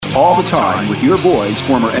all the time with your boys,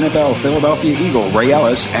 former NFL Philadelphia Eagle Ray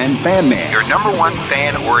Ellis and Fan Man. Your number one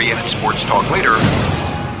fan-oriented sports talk leader,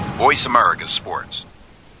 Voice America Sports.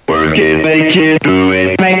 Work it, make it, do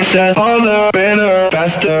it, makes us harder, better,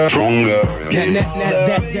 faster, stronger.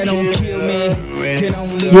 That don't kill me.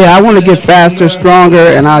 Yeah, I want to get faster, stronger,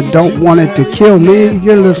 and I don't want it to kill me.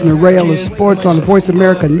 You're listening to Ray Ellis Sports on the Voice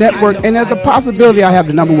America Network, and there's a possibility I have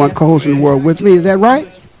the number one co-host in the world with me. Is that right?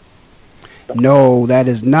 No, that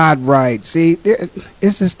is not right. See,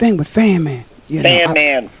 it's this thing with Fan Man. Fan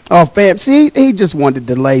Man. Oh, Fan. See, he just wanted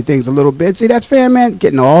to delay things a little bit. See, that's Fan Man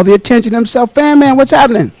getting all the attention himself. Fan Man, what's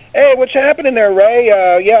happening? Hey, what's happening there, Ray?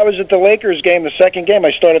 I was at the Lakers game, the second game.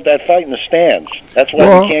 I started that fight in the stands. That's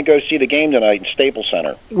why we can't go see the game tonight in Staples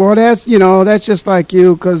Center. Well, that's just like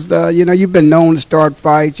you, because you've been known to start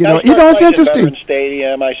fights. It's interesting. At Veterans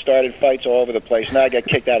Stadium, I started fights all over the place. Now I got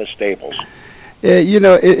kicked out of Staples.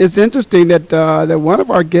 It's interesting that one of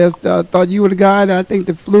our guests thought you were the guy that I think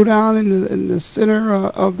that flew down in the center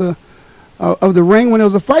of the ring when there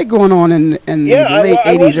was a fight going on in the late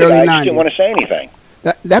 80s, early 90s. I just didn't want to say anything.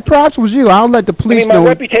 That perhaps was you. I'll let the police know. My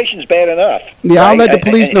reputation's bad enough. Yeah, I'll let the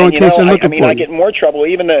police know in case they're looking for you. I get in more trouble.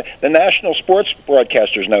 Even the national sports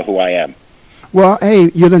broadcasters know who I am. Well, hey,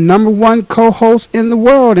 you're the number one co-host in the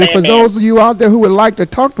world. And for those of you out there who would like to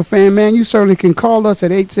talk to Fan Man, you certainly can call us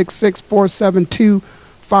at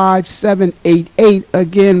 866-472-5788.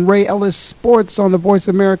 Again, Ray Ellis Sports on the Voice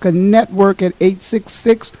America Network at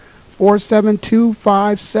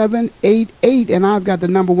 866-472-5788. And I've got the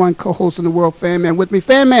number one co-host in the world, Fan Man, with me.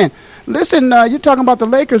 Fan Man, listen, you're talking about the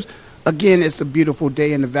Lakers. Again, it's a beautiful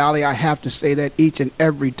day in the Valley. I have to say that each and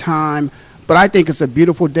every time. But I think it's a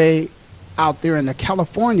beautiful day out there in the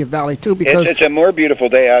California Valley, too, because it's a more beautiful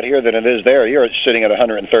day out here than it is there. You're sitting at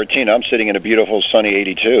 113. I'm sitting in a beautiful sunny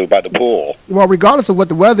 82 by the pool. Well, regardless of what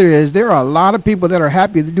the weather is, there are a lot of people that are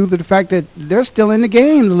happy due to the fact that they're still in the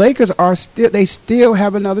game. The Lakers are still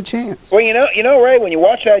have another chance. Well, Ray, when you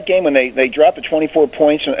watch that game when they dropped the 24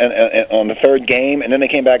 points on the third game, and then they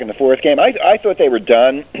came back in the fourth game, I thought they were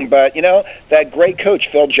done. But that great coach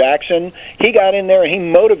Phil Jackson, he got in there and he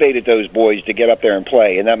motivated those boys to get up there and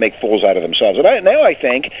play and not make fools out of themselves. And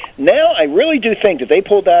I really do think that they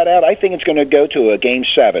pulled that out. I think it's going to go to a Game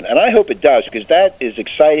 7, and I hope it does, because that is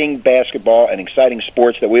exciting basketball and exciting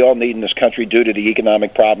sports that we all need in this country due to the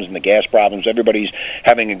economic problems and the gas problems. Everybody's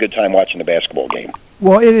having a good time watching the basketball game.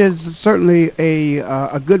 Well, it is certainly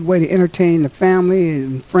a good way to entertain the family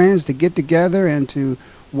and friends to get together and to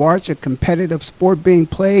watch a competitive sport being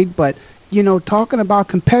played. But, talking about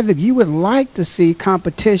competitive, you would like to see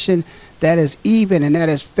competition that is even and that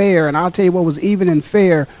is fair. And I'll tell you what was even and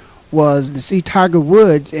fair was to see Tiger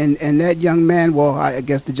Woods and that young man. Well, I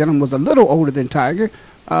guess the gentleman was a little older than Tiger,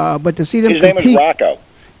 but to see them compete. His name was Rocco.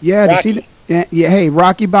 Yeah, Rocky. Hey,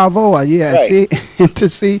 Rocky Balboa. Yeah, right. See,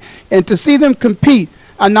 and to see them compete.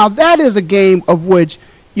 Now that is a game of which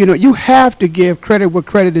you have to give credit where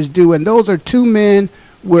credit is due, and those are two men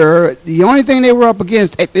where the only thing they were up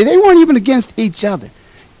against, they weren't even against each other.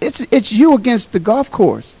 It's you against the golf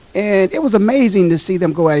course. And it was amazing to see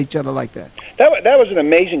them go at each other like that. That was an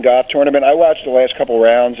amazing golf tournament. I watched the last couple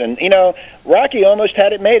rounds, and, Rocky almost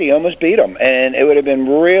had it made. He almost beat him. And it would have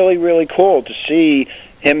been really, really cool to see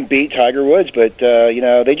him beat Tiger Woods. But,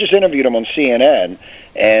 they just interviewed him on CNN,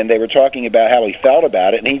 and they were talking about how he felt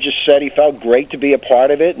about it. And he just said he felt great to be a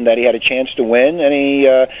part of it and that he had a chance to win. And he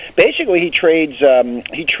basically trades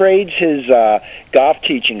his golf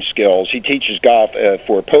teaching skills. He teaches golf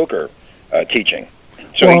for poker teaching.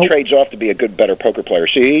 So he trades off to be a better poker player.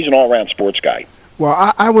 See, he's an all-around sports guy.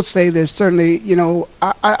 Well, I would say this, certainly,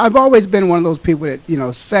 I've always been one of those people that,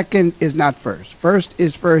 second is not first. First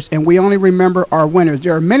is first, and we only remember our winners.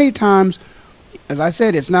 There are many times, as I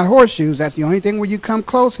said, it's not horseshoes. That's the only thing where you come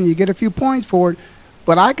close and you get a few points for it.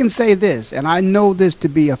 But I can say this, and I know this to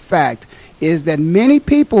be a fact, is that many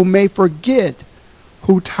people may forget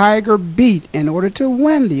who Tiger beat in order to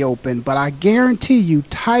win the Open, but I guarantee you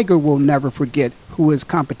Tiger will never forget who his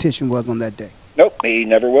competition was on that day. Nope, he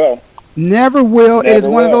never will. Never will. It's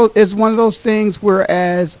one of those things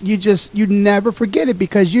whereas you never forget it,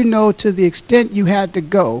 because to the extent you had to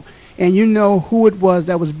go, and who it was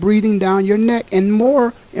that was breathing down your neck, and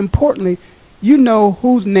more importantly,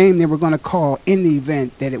 whose name they were going to call in the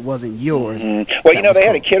event that it wasn't yours. Mm-hmm. Well, they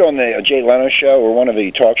had a kid on the Jay Leno show or one of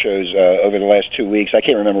the talk shows over the last 2 weeks. I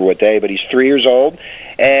can't remember what day, but he's 3 years old,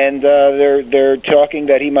 and they're talking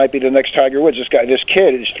that he might be the next Tiger Woods. This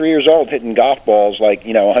kid is 3 years old hitting golf balls like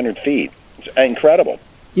 100 feet. It's incredible.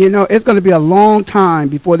 You know, it's going to be a long time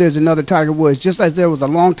before there's another Tiger Woods, just as there was a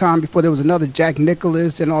long time before there was another Jack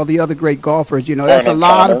Nicklaus and all the other great golfers. You know, that's a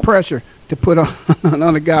lot of pressure to put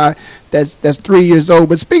on a guy that's 3 years old.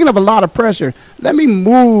 But speaking of a lot of pressure, let me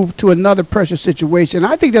move to another pressure situation.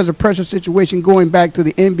 I think there's a pressure situation going back to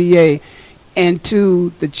the NBA and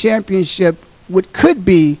to the championship, what could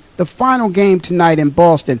be the final game tonight in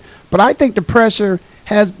Boston. But I think the pressure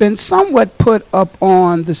has been somewhat put up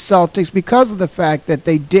on the Celtics because of the fact that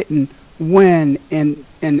they didn't win in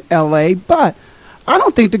L.A. But I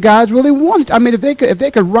don't think the guys really wanted to. I mean, if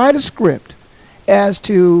they could write a script as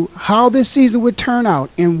to how this season would turn out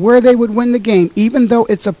and where they would win the game, even though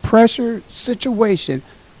it's a pressure situation,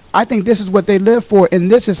 I think this is what they live for,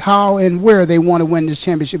 and this is how and where they want to win this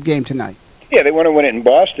championship game tonight. Yeah, they want to win it in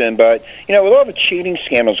Boston, but, you know, with all the cheating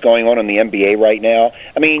scandals going on in the NBA right now,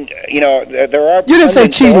 I mean, you know, there are... You didn't say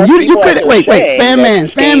cheating. You couldn't... Wait,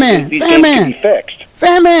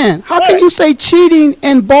 Fan Man. How can you say cheating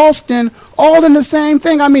in Boston all in the same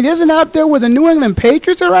thing? I mean, isn't out there where the New England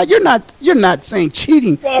Patriots are at? You're not saying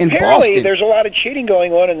cheating in Boston. Well, apparently there's a lot of cheating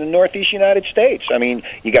going on in the Northeast United States. I mean,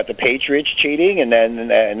 you got the Patriots cheating, and then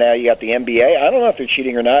now you got the NBA. I don't know if they're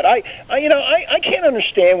cheating or not. I can't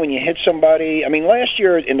understand when you hit somebody. I mean, last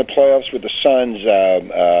year in the playoffs with the Suns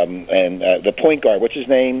and the point guard, what's his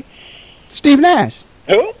name? Steve Nash.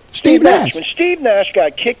 Who? Steve Nash. When Steve Nash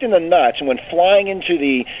got kicked in the nuts and went flying into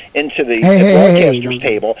the broadcaster's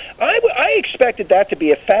table, I expected that to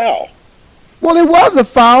be a foul. Well, it was a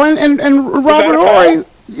foul, and Robert Horry,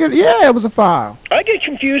 yeah, it was a foul. I get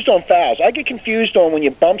confused on fouls. I get confused on when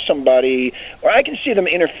you bump somebody, or I can see them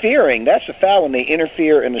interfering. That's a foul when they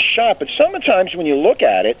interfere in the shot. But sometimes when you look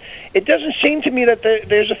at it, it doesn't seem to me that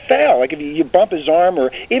there's a foul. Like if you bump his arm,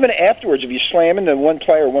 or even afterwards, if you slam into one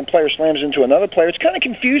player slams into another player, it's kind of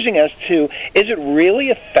confusing as to, is it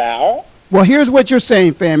really a foul? Well, here's what you're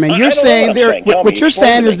saying, Fan Man. You're saying what you're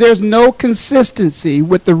saying is there's no consistency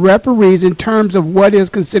with the referees in terms of what is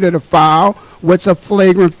considered a foul, what's a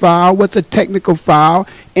flagrant foul, what's a technical foul,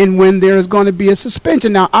 and when there's going to be a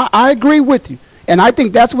suspension. Now, I agree with you, and I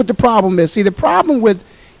think that's what the problem is. See, the problem with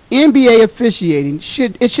NBA officiating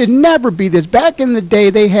should never be this. Back in the day,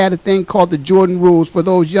 they had a thing called the Jordan rules for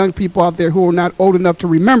those young people out there who are not old enough to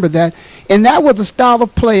remember that, and that was a style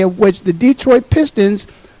of play of which the Detroit Pistons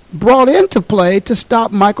brought into play to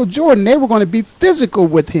stop Michael Jordan. They were going to be physical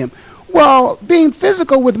with him. Well, being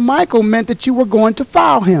physical with Michael meant that you were going to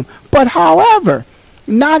foul him. But however,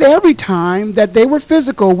 not every time that they were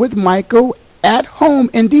physical with Michael at home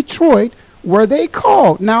in Detroit were they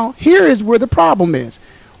called. Now, here is where the problem is.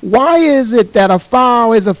 Why is it that a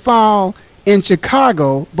foul is a foul in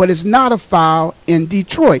Chicago, but it's not a foul in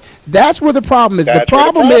Detroit? That's where the problem is. The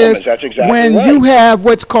problem is when you have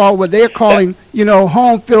what they're calling,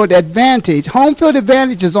 home field advantage. Home field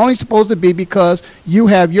advantage is only supposed to be because you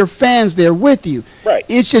have your fans there with you. Right.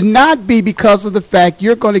 It should not be because of the fact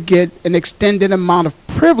you're going to get an extended amount of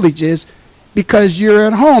privileges because you're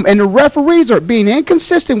at home. And the referees are being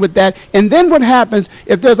inconsistent with that. And then what happens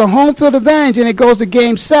if there's a home field advantage and it goes to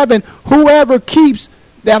Game 7, whoever keeps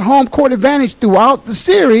that home court advantage throughout the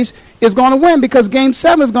series is going to win because Game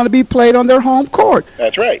 7 is going to be played on their home court.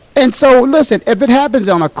 That's right. And so, listen, if it happens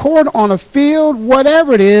on a court, on a field,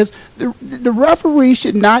 whatever it is, the referee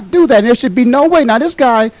should not do that. And there should be no way. Now, this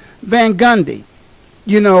guy, Van Gundy,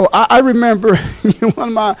 I remember one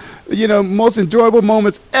of my, most enjoyable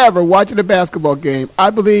moments ever watching a basketball game.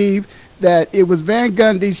 I believe that it was Van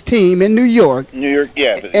Gundy's team in New York. Yeah.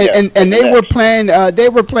 And they were playing. They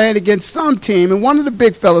were playing against some team, and one of the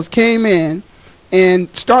big fellas came in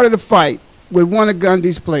and started a fight with one of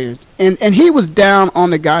Gundy's players, and he was down on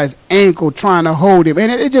the guy's ankle trying to hold him,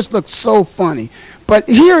 and it just looked so funny. But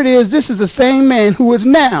here it is. This is the same man who is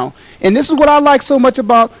now, and this is what I like so much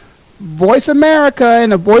about Voice America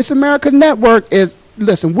and the Voice America Network is,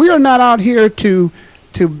 listen, we are not out here to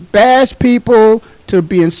bash people, to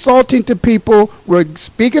be insulting to people. We're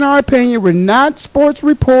speaking our opinion. We're not sports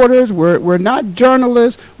reporters. We're not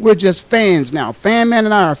journalists. We're just fans now. Fan Man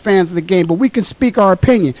and I are fans of the game, but we can speak our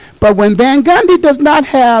opinion. But when Van Gundy does not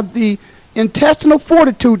have the intestinal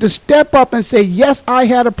fortitude to step up and say, yes, I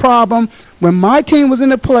had a problem when my team was in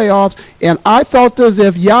the playoffs, and I felt as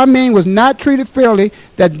if Yao Ming was not treated fairly,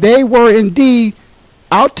 that they were indeed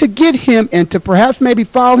out to get him and to perhaps maybe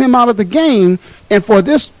foul him out of the game. And for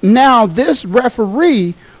this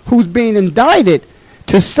referee who's being indicted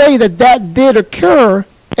to say that did occur,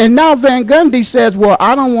 and now Van Gundy says, well,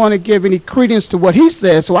 I don't want to give any credence to what he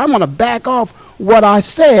said, so I'm going to back off what I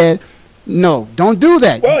said. No, don't do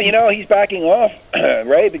that. Well, he's backing off,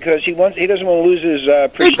 Ray, because he doesn't want to lose his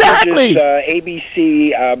prestigious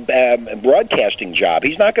ABC broadcasting job.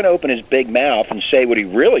 He's not going to open his big mouth and say what he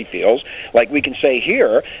really feels, like we can say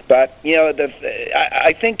here. But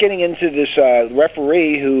I think getting into this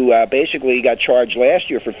referee who basically got charged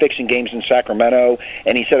last year for fixing games in Sacramento,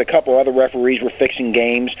 and he said a couple other referees were fixing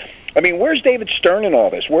games. I mean, where's David Stern in all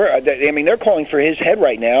this? They're calling for his head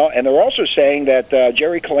right now, and they're also saying that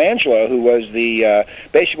Jerry Colangelo, who was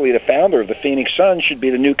basically the founder of the Phoenix Suns, should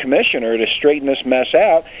be the new commissioner to straighten this mess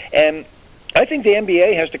out. And I think the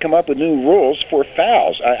NBA has to come up with new rules for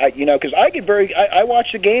fouls. Because I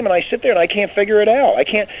watch the game and I sit there and I can't figure it out. I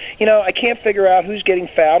can't figure out who's getting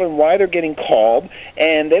fouled and why they're getting called,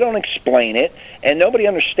 and they don't explain it, and nobody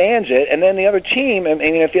understands it. And then the other team,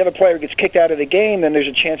 if the other player gets kicked out of the game, then there's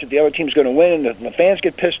a chance that the other team's going to win, and the fans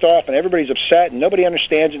get pissed off, and everybody's upset, and nobody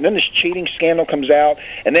understands it. And then this cheating scandal comes out,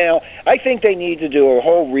 and now I think they need to do a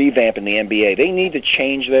whole revamp in the NBA. They need to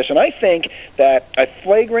change this, and I think that a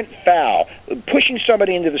flagrant foul, pushing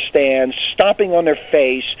somebody into the stands, stomping on their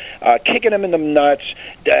face, kicking them in the nuts,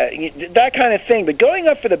 that kind of thing. But going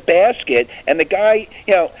up for the basket, and the guy,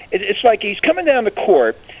 it's like he's coming down the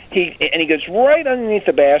court, he goes right underneath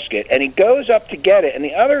the basket, and he goes up to get it, and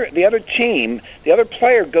the other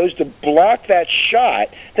player goes to block that shot,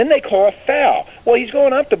 then they call a foul. Well, he's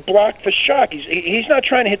going up to block the shot. He's not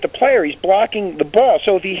trying to hit the player, he's blocking the ball.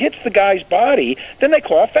 So if he hits the guy's body, then they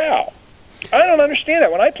call a foul. I don't understand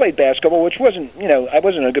that. When I played basketball, which wasn't, I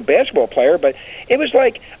wasn't a good basketball player, but it was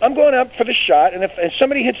like I'm going up for the shot, and if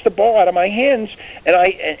somebody hits the ball out of my hands,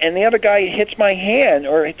 and the other guy hits my hand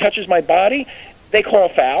or touches my body, they call a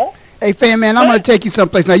foul. Hey, Fan Man, I'm going to take you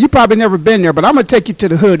someplace. Now, you've probably never been there, but I'm going to take you to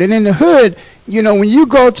the hood. And in the hood, when you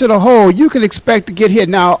go to the hole, you can expect to get hit.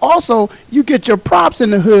 Now, also, you get your props in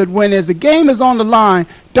the hood when as the game is on the line.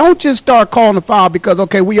 Don't just start calling a foul because,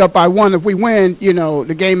 okay, we up by one. If we win,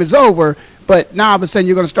 the game is over. But now all of a sudden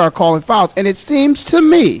you're going to start calling fouls. And it seems to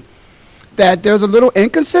me that there's a little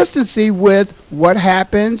inconsistency with what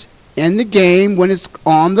happens in the game when it's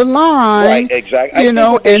on the line. Right, exactly.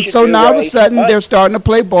 And so now all of a sudden they're starting to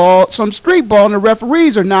play some street ball, and the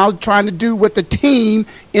referees are now trying to do what the team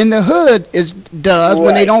in the hood does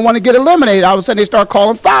when they don't want to get eliminated. All of a sudden they start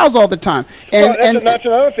calling fouls all the time. And that's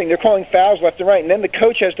another thing. They're calling fouls left and right, and then the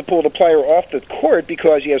coach has to pull the player off the court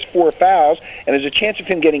because he has 4 fouls, and there's a chance of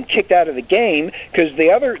him getting kicked out of the game because the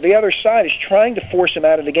other side is trying to force him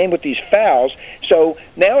out of the game with these fouls. So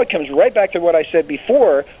now it comes right back to what I said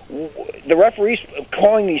before. The referee's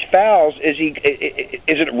calling these fouls. Is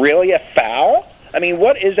it really a foul? I mean,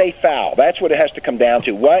 what is a foul? That's what it has to come down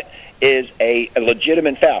to. What is a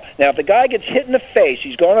legitimate foul? Now, if the guy gets hit in the face,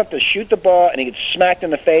 he's going up to shoot the ball, and he gets smacked in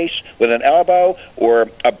the face with an elbow or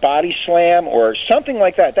a body slam or something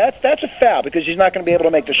like that, that's a foul because he's not going to be able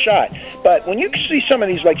to make the shot. But when you see some of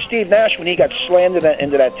these, like Steve Nash, when he got slammed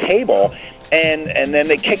into that table, and then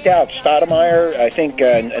they kicked out Stoudemire, I think,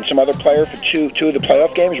 and some other player for two of the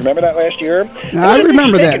playoff games. Remember that last year? I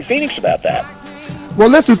remember that. In Phoenix about that. Well,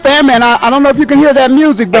 listen, Fan Man, I don't know if you can hear that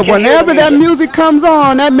music, but whenever that music comes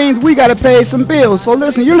on, that means we got to pay some bills. So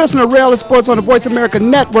listen, you're listening to Ray Ellis Sports on the VoiceAmerica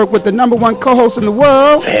Network with the #1 co-host in the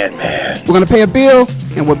world. Man. We're going to pay a bill,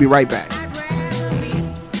 and we'll be right back.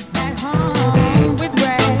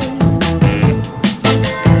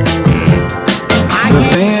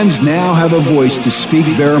 The fans now have a voice to speak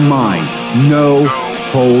their mind. No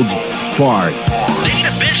holds barred. They need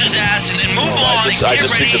to bench his ass and then move on. I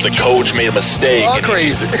just think that the coach made a mistake. All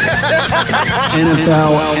crazy.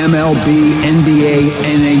 NFL, MLB, NBA,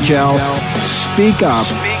 NHL. Speak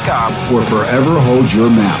up or forever hold your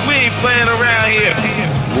mouth. We ain't playing around here.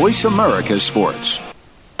 Voice America Sports.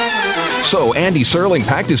 So Andy Serling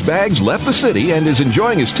packed his bags, left the city, and is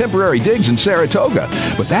enjoying his temporary digs in Saratoga.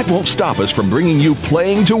 But that won't stop us from bringing you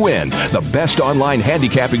Playing to Win, the best online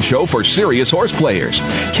handicapping show for serious horse players.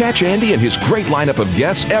 Catch Andy and his great lineup of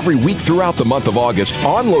guests every week throughout the month of August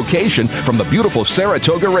on location from the beautiful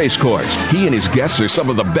Saratoga Racecourse. He and his guests are some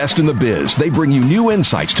of the best in the biz. They bring you new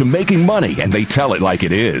insights to making money, and they tell it like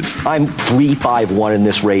it is. I'm 3-5-1 in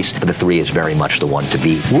this race, but the 3 is very much the one to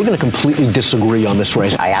beat. We're going to completely disagree on this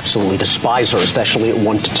race. I absolutely despise her, especially at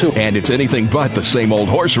 1-2. And it's anything but the same old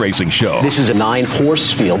horse racing show. This is a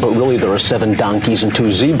 9-horse field, but really there are 7 donkeys and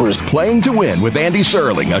 2 zebras. Playing to Win with Andy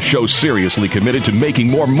Serling, a show seriously committed to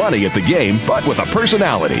making more money at the game, but with a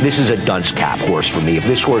personality. This is a dunce cap horse for me. If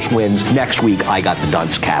this horse wins, next week I got the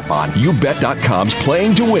dunce cap on. YouBet.com's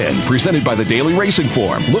Playing to Win, presented by the Daily Racing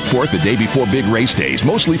Form. Look for it the day before big race days,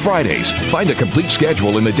 mostly Fridays. Find a complete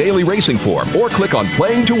schedule in the Daily Racing Form or click on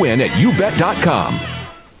Playing to Win at YouBet.com.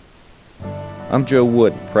 I'm Joe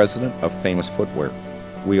Wood, president of Famous Footwear.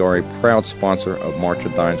 We are a proud sponsor of March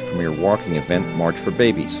of Dimes' premier walking event, March for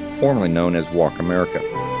Babies, formerly known as Walk America.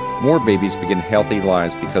 More babies begin healthy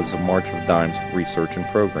lives because of March of Dimes' research and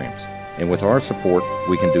programs. And with our support,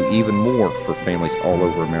 we can do even more for families all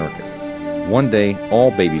over America. One day, all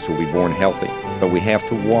babies will be born healthy, but we have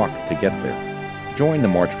to walk to get there. Join the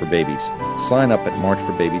March for Babies. Sign up at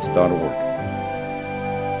marchforbabies.org.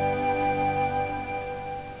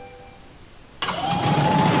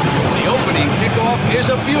 Is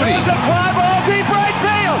a beauty. It's a fly ball deep right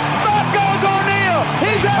field. Back goes O'Neal.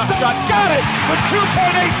 He's at the shot. Got it with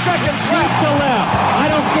 2.8 seconds left. To left. I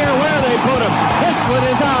don't care where they put him. This one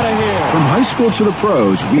is out of here. From high school to the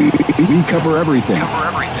pros, we cover everything.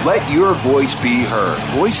 Let your voice be heard.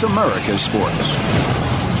 Voice America Sports.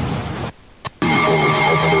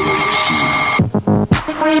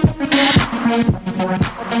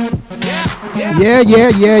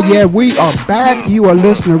 Yeah. We are back. You are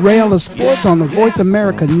listening to Ray Ellis Sports on the Voice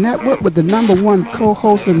America Network with the #1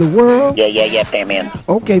 co-host in the world. Yeah, Fan Man.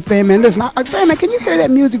 Okay, Fan Man. Listen, Fan Man, can you hear that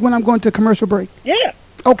music when I'm going to commercial break? Yeah.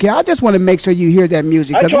 Okay, I just want to make sure you hear that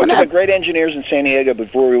music. I talked to the great engineers in San Diego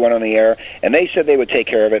before we went on the air, and they said they would take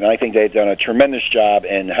care of it, and I think they've done a tremendous job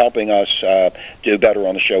in helping us do better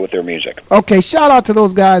on the show with their music. Okay, shout out to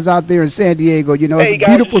those guys out there in San Diego. You know, hey, it's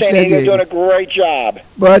guys beautiful in San Diego doing a great job.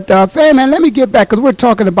 But, Fan Man, let me get back, because we're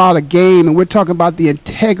talking about a game, and we're talking about the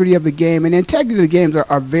integrity of the game, and the integrity of the games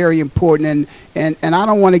are very important, and I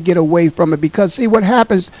don't want to get away from it, because, see, what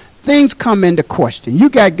happens, things come into question. You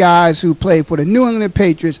got guys who played for the New England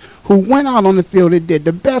Patriots who went out on the field and did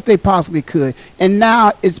the best they possibly could, and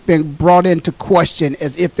now it's been brought into question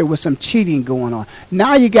as if there was some cheating going on.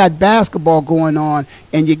 Now you got basketball going on,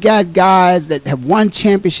 and you got guys that have won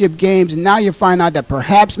championship games, and now you find out that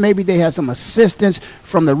perhaps maybe they had some assistance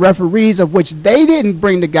from the referees, of which they didn't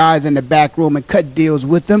bring the guys in the back room and cut deals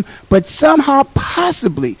with them, but somehow,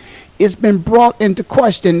 possibly, it's been brought into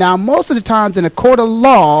question. Now, most of the times in a court of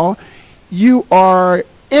law, you are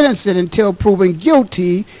innocent until proven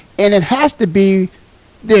guilty, and it has to be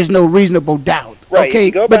there's no reasonable doubt. Right. Okay,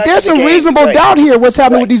 but there's some reasonable doubt here what's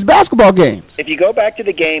happening with these basketball games. If you go back to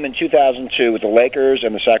the game in 2002 with the Lakers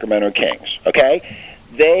and the Sacramento Kings, okay,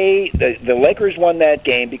 the Lakers won that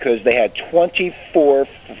game because they had 24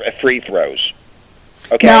 free throws.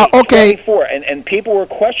 Okay, now, okay. 24, and people were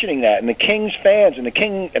questioning that, and the Kings fans and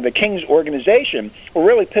the Kings organization were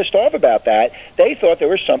really pissed off about that. They thought there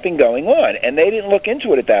was something going on, and they didn't look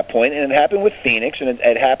into it at that point. And it happened with Phoenix, and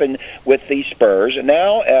it happened with the Spurs, and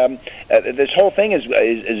now this whole thing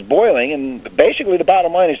is boiling. And basically, the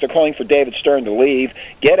bottom line is they're calling for David Stern to leave,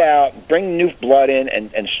 get out, bring new blood in,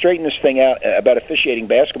 and straighten this thing out about officiating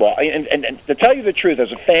basketball. And to tell you the truth,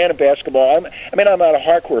 as a fan of basketball, I'm not a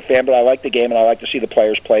hardcore fan, but I like the game and I like to see the players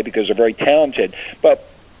play because they're very talented. But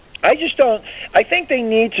I just don't. I think they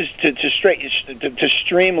need to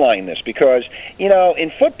streamline this because, you know, in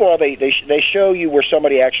football they show you where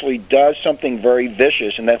somebody actually does something very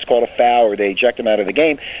vicious, and that's called a foul, or they eject them out of the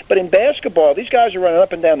game. But in basketball, these guys are running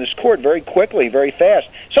up and down this court very quickly, very fast.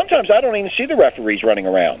 Sometimes I don't even see the referees running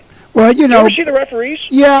around. Well, you know, you ever see the referees?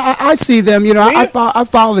 Yeah, I see them. You know, I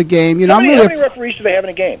follow the game. You know, how many referees do they have in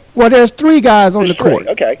a game? Well, there's 3 guys on the court.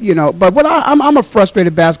 Okay. You know, but I'm a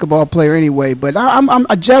frustrated basketball player anyway. But I'm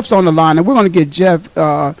Jeff's on the line, and we're going to get Jeff,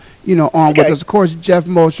 on with us. Of course, Jeff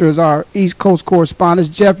Mosher is our East Coast correspondent.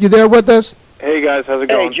 Jeff, you there with us? Hey guys, how's it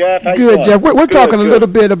going? Hey Jeff, how you doing? Good, Jeff. We're talking a little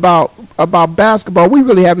bit about basketball. We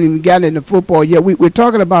really haven't even gotten into football yet. We're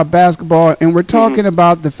talking about basketball, and we're talking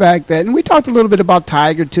about the fact that, and we talked a little bit about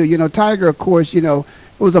Tiger too. You know, Tiger, of course, you know,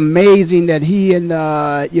 it was amazing that he and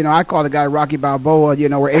I call the guy Rocky Balboa, you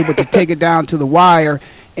know, were able to take it down to the wire.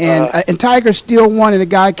 And Tiger still won, and the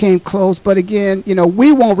guy came close. But again, you know,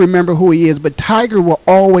 we won't remember who he is, but Tiger will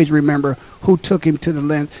always remember who took him to the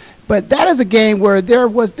length. But that is a game where there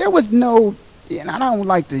was no. And I don't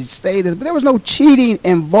like to say this, but there was no cheating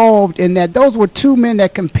involved in that. Those were 2 men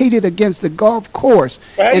that competed against the golf course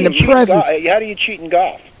in the presence. How do you cheat in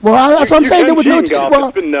golf? Well, that's what I'm saying. There was no cheating. Well,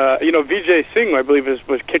 it's been, Vijay Singh, I believe,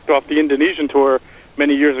 was kicked off the Indonesian tour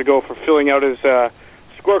many years ago for filling out his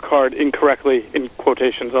scorecard incorrectly, in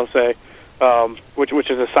quotations, I'll say, which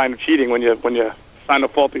is a sign of cheating when you sign a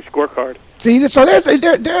faulty scorecard. See, so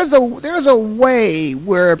there's a way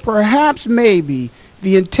where perhaps maybe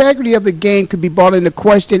the integrity of the game could be brought into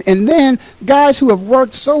question, and then guys who have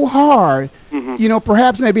worked so hard, you know,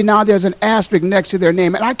 perhaps maybe now there's an asterisk next to their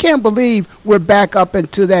name. And I can't believe we're back up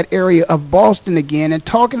into that area of Boston again and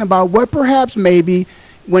talking about what perhaps maybe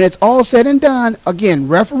when it's all said and done, again,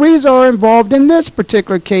 referees are involved in this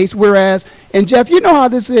particular case, whereas, and Jeff, you know how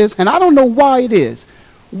this is, and I don't know why it is,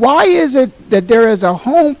 Why is it that there is a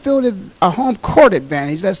home court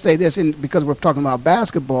advantage? Let's say this, because we're talking about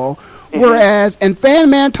basketball. Whereas, and Fan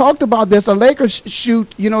Man talked about this, a Lakers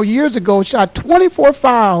years ago, shot 24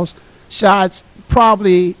 fouls shots,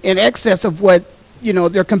 probably in excess of what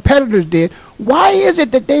their competitors did. Why is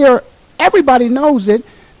it that everybody knows it,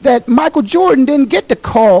 that Michael Jordan didn't get the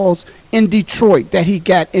calls in Detroit that he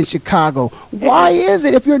got in Chicago? Why is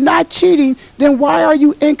it, if you're not cheating, then why are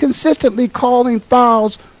you inconsistently calling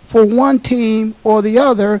fouls for one team or the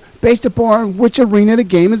other based upon which arena the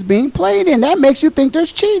game is being played in? That makes you think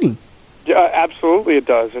there's cheating. Yeah, absolutely it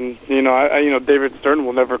does. And, David Stern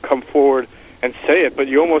will never come forward and say it, but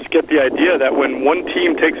you almost get the idea that when one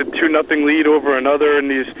team takes a 2-0 lead over another in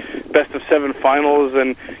these best-of-7 finals,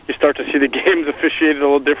 and you start to see the games officiated a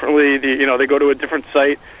little differently, they go to a different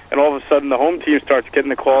site, and all of a sudden the home team starts getting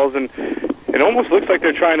the calls, and it almost looks like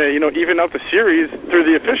they're trying to, even out the series through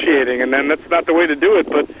the officiating, and then that's not the way to do it.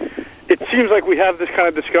 But it seems like we have this kind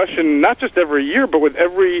of discussion not just every year, but with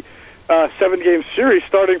every 7-game series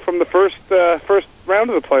starting from the first round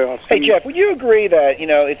of the playoffs. Hey, Jeff, would you agree that,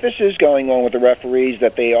 if this is going on with the referees,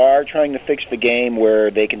 that they are trying to fix the game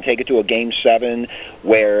where they can take it to a Game 7,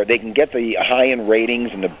 where they can get the high-end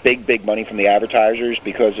ratings and the big money from the advertisers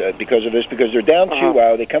because of this? Because they're down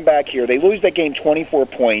 2-0, they come back here, they lose that game 24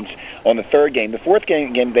 points on the third game. The fourth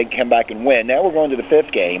game they come back and win. Now we're going to the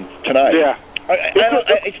fifth game tonight. Yeah.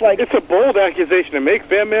 It's a bold accusation to make,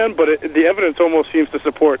 Fan Man, but the evidence almost seems to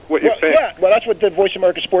support what you're saying. Yeah, well, that's what the Voice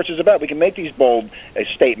America Sports is about. We can make these bold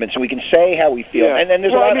statements, and we can say how we feel. Yeah. And then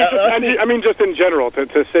there's I mean, just in general,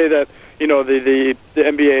 to say that the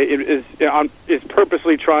NBA is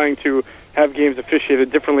purposely trying to have games officiated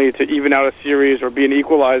differently to even out a series or be an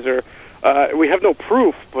equalizer. We have no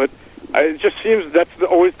proof, but it just seems that's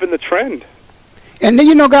always been the trend. And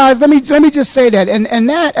then, guys, let me just say that, and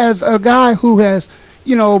that as a guy who has,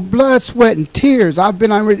 blood, sweat, and tears. I've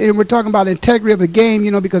been on, and we're talking about integrity of the game,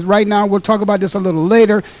 because right now we'll talk about this a little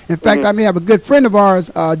later. In fact, I may have a good friend of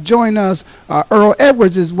ours join us. Earl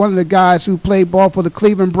Edwards is one of the guys who played ball for the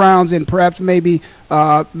Cleveland Browns, and perhaps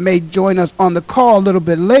may join us on the call a little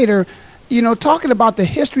bit later. Talking about the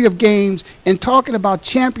history of games and talking about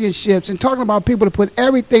championships and talking about people to put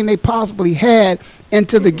everything they possibly had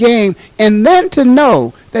into the game, and then to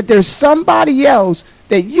know that there's somebody else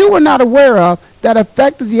that you were not aware of that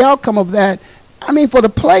affected the outcome of that. I mean, for the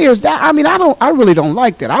players, I really don't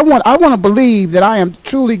like that. I want to believe that I am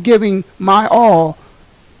truly giving my all,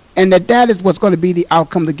 and that is what's going to be the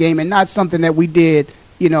outcome of the game, and not something that we did,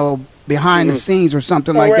 behind the scenes or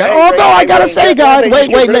something like that. Although I gotta say, guys, wait.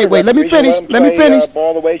 Let me finish.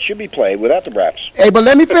 Ball the way it should be played without the refs. Hey, but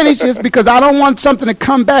let me finish this because I don't want something to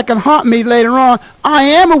come back and haunt me later on. I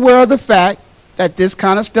am aware of the fact that this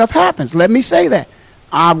kind of stuff happens. Let me say that.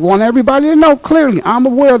 I want everybody to know clearly. I'm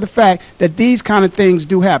aware of the fact that these kind of things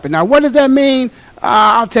do happen. Now, what does that mean?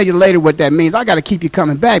 I'll tell you later what that means. I got to keep you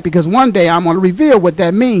coming back because one day I'm going to reveal what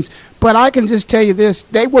that means. But I can just tell you this: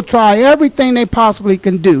 they will try everything they possibly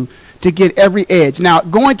can do to get every edge. Now,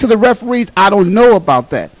 going to the referees, I don't know about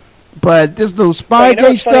that. But this little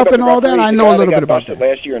Spygate stuff and all that, I know a little bit about that.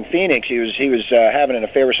 Last year in Phoenix, he was having an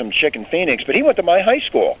affair with some chick in Phoenix, but he went to my high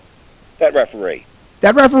school, that referee.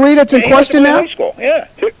 That referee that's in question now? High school, yeah.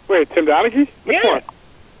 Wait, Tim Donaghy? Which one?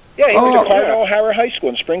 Yeah, he went to Cardinal O'Hara High School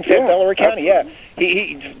in Springfield, Delaware County. Yeah,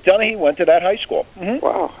 Donaghy went to that high school. Mm-hmm.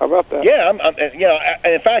 Wow, how about that? Yeah,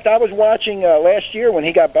 in fact, I was watching last year when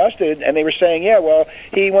he got busted, and they were saying,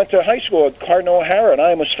 he went to high school at Cardinal O'Hara, and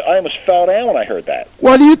I almost fell down when I heard that.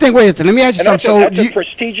 Well, do you think? Wait, let me ask you something. That's a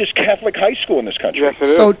prestigious Catholic high school in this country. Yes, it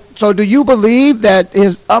is. So do you believe that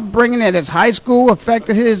his upbringing at his high school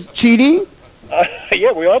affected his cheating?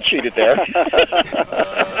 Yeah, we all cheated there.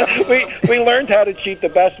 we learned how to cheat the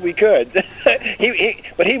best we could. But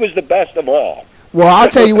he was the best of all. Well, I'll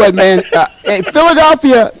tell you what, man.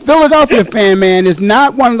 Philadelphia Fan Man is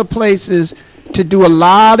not one of the places to do a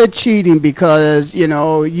lot of cheating because you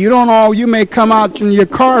don't all. You may come out and your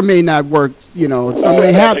car may not work. Something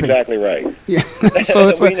may happen. That's exactly right. Yeah. So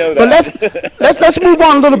it's we know that. But let's move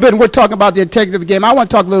on a little bit. We're talking about the integrity of the game. I want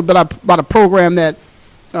to talk a little bit about a program that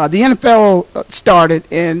the NFL started,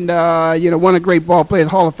 and one of the great ball players,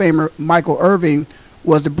 Hall of Famer Michael Irvin,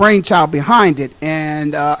 was the brainchild behind it.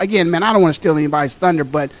 And again, man, I don't want to steal anybody's thunder,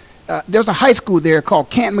 but there's a high school there called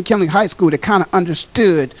Canton McKinley High School that kind of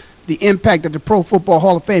understood the impact that the Pro Football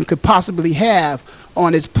Hall of Fame could possibly have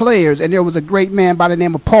on its players. And there was a great man by the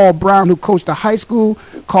name of Paul Brown who coached a high school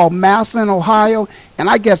called Massillon, Ohio. And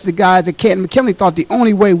I guess the guys at Canton McKinley thought the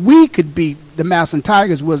only way we could beat the Madison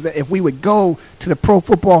Tigers was that if we would go to the Pro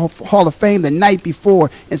Football Hall of Fame the night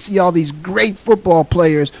before and see all these great football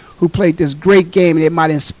players who played this great game, and it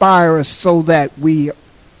might inspire us so that we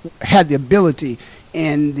had the ability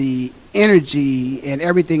and the energy and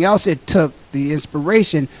everything else it took, the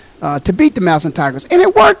inspiration, to beat the Madison Tigers. And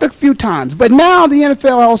it worked a few times. But now the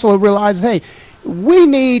NFL also realizes, hey, we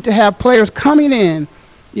need to have players coming in,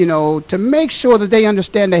 to make sure that they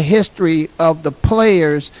understand the history of the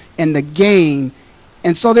players and the game.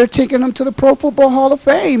 And so they're taking them to the Pro Football Hall of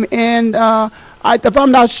Fame. And if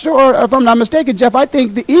I'm not mistaken, Jeff, I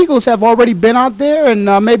think the Eagles have already been out there, and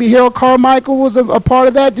maybe Harold Carmichael was a part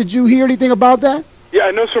of that. Did you hear anything about that? Yeah,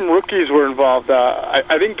 I know some rookies were involved.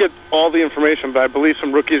 I didn't get all the information, but I believe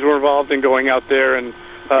some rookies were involved in going out there and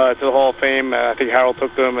to the Hall of Fame. I think Harold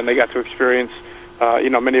took them, and they got to experience.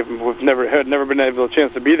 Many of them have never been able to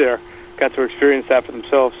chance to be there, got to experience that for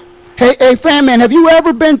themselves. Hey, Fan Man, have you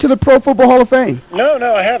ever been to the Pro Football Hall of Fame?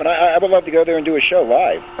 No, I haven't. I would love to go there and do a show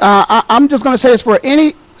live. I'm just going to say this for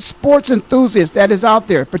any sports enthusiast that is out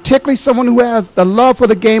there, particularly someone who has the love for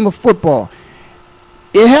the game of football.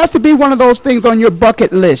 It has to be one of those things on your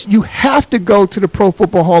bucket list. You have to go to the Pro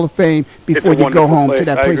Football Hall of Fame before you go home to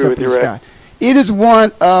that place up in the sky. It is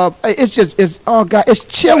one of, it's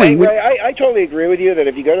chilling. Ray, I totally agree with you that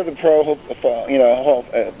if you go to the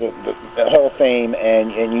Hall of Fame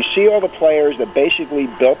and you see all the players that basically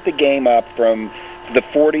built the game up from the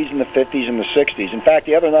 40s and the 50s and the 60s. In fact,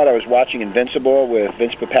 the other night I was watching Invincible with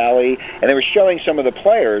Vince Papale, and they were showing some of the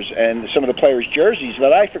players and some of the players' jerseys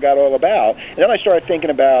that I forgot all about. And then I started thinking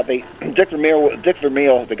about Dick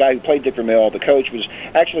Vermeil, the guy who played Dick Vermeil, the coach, was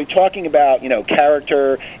actually talking about,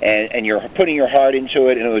 character and you're putting your heart into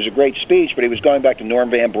it, and it was a great speech, but he was going back to Norm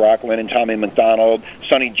Van Brocklin and Tommy McDonald,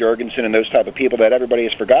 Sonny Jurgensen, and those type of people that everybody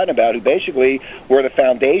has forgotten about, who basically were the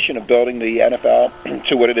foundation of building the NFL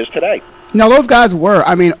to what it is today. No, those guys were.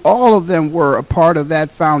 I mean, all of them were a part of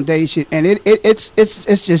that foundation, and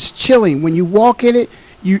it's just chilling when you walk in it.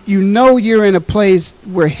 You know you're in a place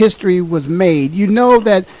where history was made. You know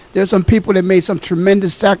that there's some people that made some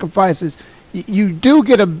tremendous sacrifices. You do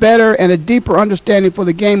get a better and a deeper understanding for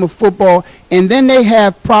the game of football, and then they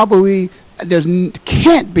have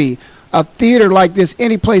can't be a theater like this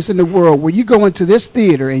any place in the world where you go into this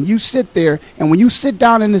theater and you sit there, and when you sit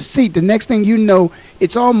down in the seat, the next thing you know,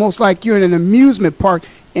 it's almost like you're in an amusement park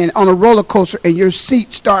and on a roller coaster, and your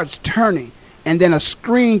seat starts turning, and then a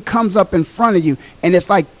screen comes up in front of you, and it's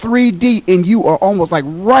like 3D, and you are almost like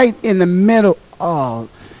right in the middle. Oh,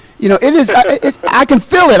 it is. I can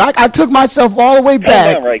feel it. I took myself all the way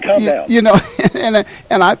back. Calm down, Ray. Calm down.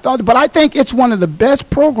 And I thought, but I think it's one of the best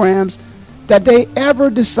programs that they ever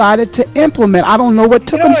decided to implement. I don't know what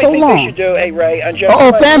took them so long. They should do, hey, Ray,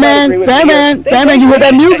 Fan Man, you hear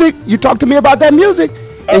that music? You talked to me about that music.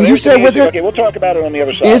 And you said okay, we'll talk about it on the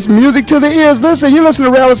other side. It's music to the ears. Listen, you listen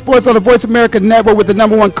to Ray Ellis Sports on the VoiceAmerica Network with the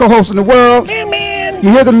 #1 co-host in the world. Fan Man.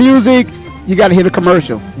 You hear the music, you got to hear the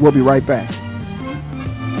commercial. We'll be right back.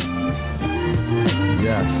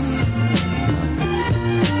 Yes.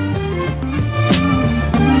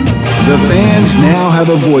 The fans now have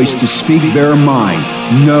a voice to speak their mind.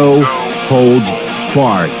 No holds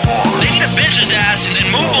barred. They need to bitch his ass and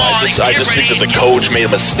move on. I just think that the coach made a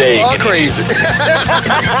mistake. All crazy.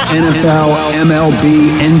 NFL, MLB,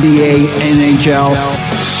 NBA, NHL.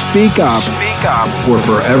 Speak up or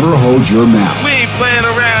forever hold your mouth. We ain't playing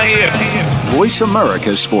around here. Voice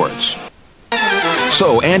America Sports.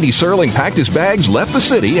 So Andy Serling packed his bags, left the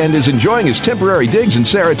city, and is enjoying his temporary digs in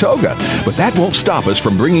Saratoga. But that won't stop us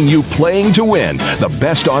from bringing you Playing to Win, the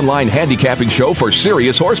best online handicapping show for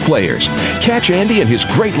serious horse players. Catch Andy and his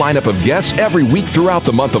great lineup of guests every week throughout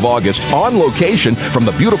the month of August on location from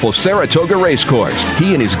the beautiful Saratoga Racecourse.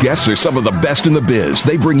 He and his guests are some of the best in the biz.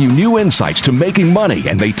 They bring you new insights to making money,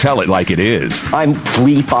 and they tell it like it is. I'm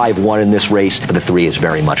 3-5-1 in this race, but the 3 is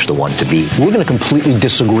very much the one to beat. We're going to completely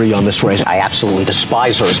disagree on this race. I absolutely despise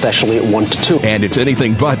her, especially at 1-2. And it's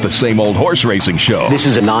anything but the same old horse racing show. This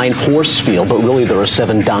is a 9-horse field, but really there are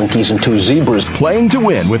 7 donkeys and 2 zebras. Playing to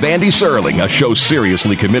Win with Andy Serling, a show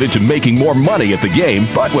seriously committed to making more money at the game,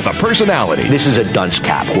 but with a personality. This is a dunce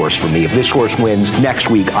cap horse for me. If this horse wins, next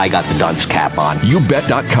week I got the dunce cap on.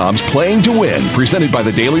 YouBet.com's Playing to Win, presented by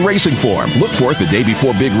the Daily Racing Form. Look for it the day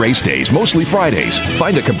before big race days, mostly Fridays.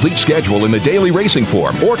 Find a complete schedule in the Daily Racing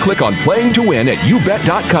Form or click on Playing to Win at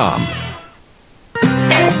YouBet.com.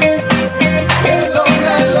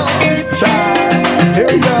 Hello, child. Here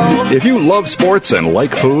we go. If you love sports and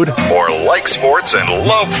like food, Or like sports and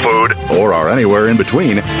love food. or are anywhere in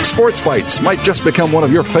between, Sports Bites might just become one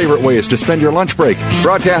of your favorite ways to spend your lunch break.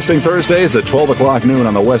 Broadcasting Thursdays at 12 o'clock noon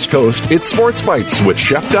on the West Coast, it's Sports Bites with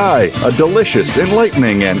Chef Dye, a delicious,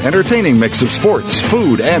 enlightening, and entertaining mix of sports,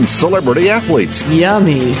 food, and celebrity athletes.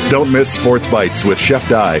 Yummy. Don't miss Sports Bites with Chef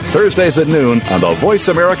Dye, Thursdays at noon on the Voice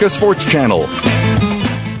America Sports Channel.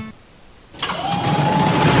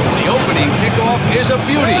 The opening kickoff is a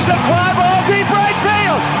beauty. It's a fly ball deep right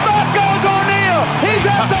field. Back goes O'Neal. He's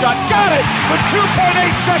at the shot. Got it with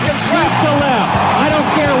 2.8 seconds left to left. I don't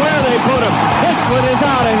care where they put him. This one is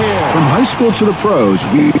out of here. From high school to the pros,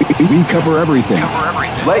 we cover everything.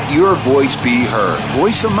 Let your voice be heard.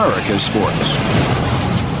 Voice America Sports.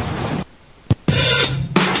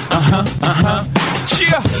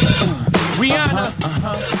 Cheer. Rihanna.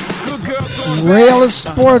 Good girl. Ray Ellis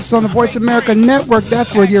Sports on the Voice America Network.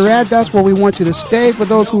 That's where you're at. That's where we want you to stay. For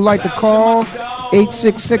those who like to call,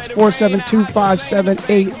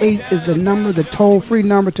 866-472-5788 is the number, the toll-free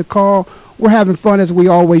number to call. We're having fun as we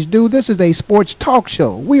always do. This is a sports talk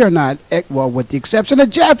show. We are not, well, with the exception of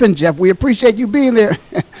Jeff. And Jeff, we appreciate you being there.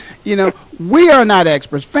 We are not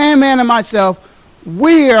experts. Fan Man and myself,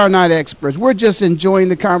 we are not experts. We're just enjoying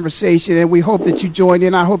the conversation, and we hope that you join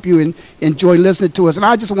in. I hope you enjoy listening to us. And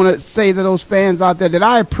I just want to say to those fans out there that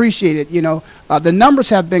I appreciate it. The numbers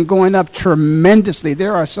have been going up tremendously.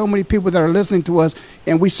 There are so many people that are listening to us,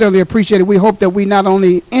 and we certainly appreciate it. We hope that we not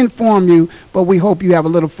only inform you, but we hope you have a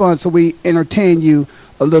little fun, so we entertain you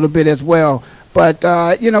a little bit as well. But,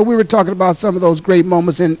 we were talking about some of those great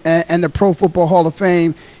moments in the Pro Football Hall of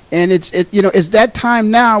Fame. And it's that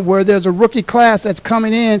time now where there's a rookie class that's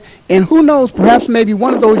coming in, and who knows, perhaps maybe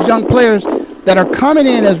one of those young players that are coming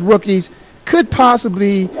in as rookies could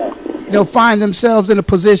possibly, find themselves in a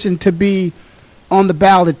position to be on the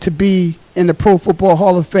ballot, to be in the Pro Football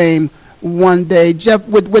Hall of Fame one day. Jeff,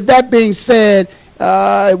 with that being said,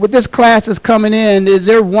 with this class that's coming in, is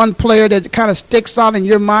there one player that kind of sticks out in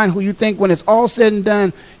your mind who you think when it's all said and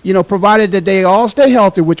done, provided that they all stay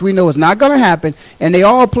healthy, which we know is not going to happen, and they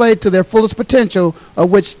all play to their fullest potential, of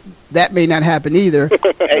which that may not happen either.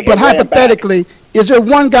 But hypothetically, is there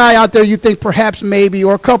one guy out there you think perhaps maybe,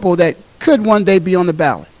 or a couple, that could one day be on the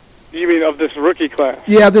ballot? You mean of this rookie class?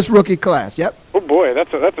 Yeah, this rookie class, yep. Oh, boy,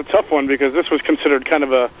 that's a tough one because this was considered kind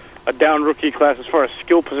of a down rookie class as far as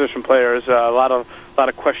skill position players. A lot of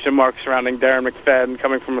question marks surrounding Darren McFadden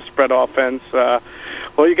coming from a spread offense.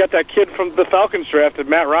 Well, you got that kid from the Falcons drafted,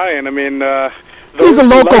 Matt Ryan. I mean, he's a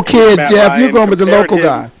local kid, Jeff. You're going with the local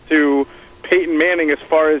guy. To Peyton Manning as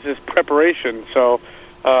far as his preparation. So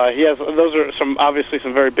those are obviously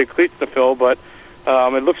some very big cleats to fill, but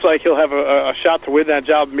it looks like he'll have a shot to win that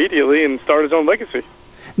job immediately and start his own legacy.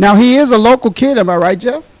 Now, he is a local kid, am I right,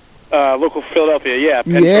 Jeff? Local Philadelphia, yeah.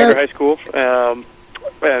 Penn State High School, and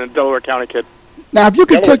a Delaware County kid. Now, if you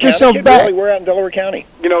could take yourself back, really, we're out in Delaware County.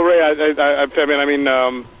 Ray, I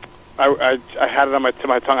had it on my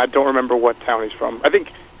tongue. I don't remember what town he's from. I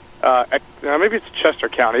think maybe it's Chester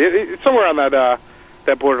County. It's somewhere on that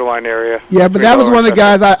borderline area. Yeah, but that was one of the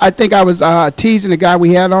guys. I think I was teasing the guy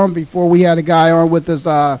we had on before we had a guy on with us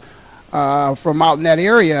from out in that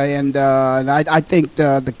area, and I think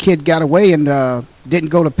the kid got away and didn't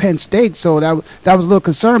go to Penn State, so that was a little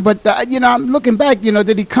concern. But I'm looking back.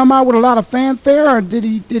 Did he come out with a lot of fanfare, or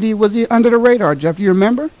was he under the radar? Jeff, you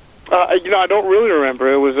remember? I don't really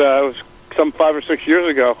remember. It was some 5 or 6 years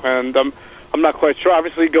ago, and I'm not quite sure.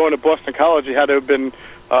 Obviously, going to Boston College, he had to have been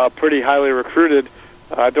pretty highly recruited.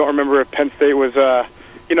 I don't remember if Penn State was. By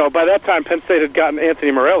that time, Penn State had gotten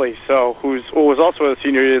Anthony Morelli, who was also a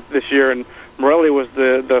senior this year, and Morelli was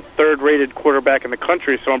the third-rated quarterback in the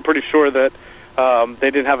country. So I'm pretty sure that they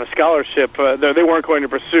didn't have a scholarship. They weren't going to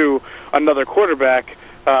pursue another quarterback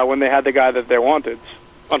when they had the guy that they wanted.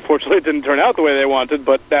 Unfortunately, it didn't turn out the way they wanted,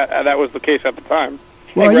 but that was the case at the time.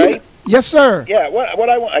 Well, Ray? Yes, sir. Yeah,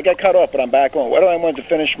 I got cut off, but I'm back on. What I wanted to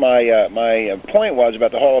finish my point was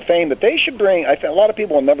about the Hall of Fame, that they should bring. I think a lot of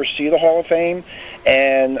people will never see the Hall of Fame,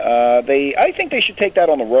 and I think they should take that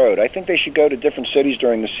on the road. I think they should go to different cities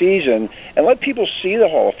during the season and let people see the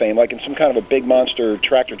Hall of Fame, like in some kind of a big monster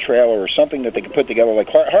tractor trailer or something that they can put together, like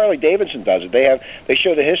Harley Davidson does it. They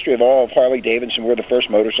show the history of all of Harley Davidson, where the first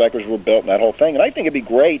motorcycles were built, and that whole thing. And I think it'd be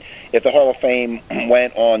great if the Hall of Fame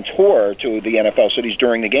went on tour to the NFL cities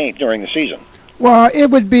during the season. Well,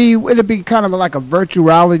 it'd be kind of like a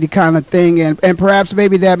virtuality kind of thing, and perhaps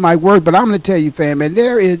maybe that might work. But I'm going to tell you, fam, man,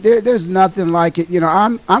 there's nothing like it.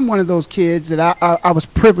 I'm one of those kids that I was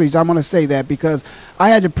privileged. I'm going to say that because I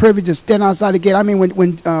had the privilege to stand outside the gate. I mean,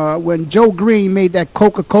 when Joe Green made that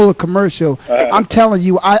Coca-Cola commercial, I'm telling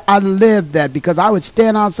you, I lived that because I would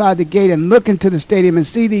stand outside the gate and look into the stadium and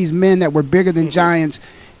see these men that were bigger than giants,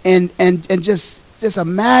 and just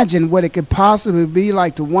imagine what it could possibly be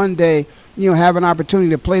like to one day, have an opportunity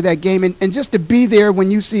to play that game and just to be there when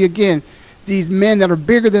you see, again, these men that are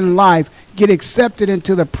bigger than life get accepted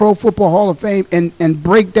into the Pro Football Hall of Fame and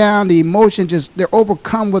break down the emotion. They're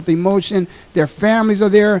overcome with emotion. Their families are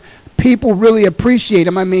there. People really appreciate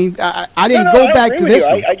them. I mean, I didn't go back to this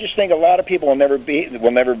one. I just think a lot of people will never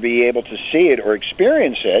be able to see it or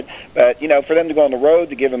experience it. But for them to go on the road,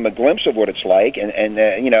 to give them a glimpse of what it's like, and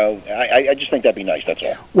I just think that'd be nice. That's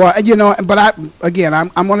all. Well, but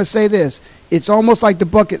I'm going to say this. It's almost like the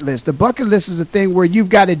bucket list. The bucket list is a thing where you've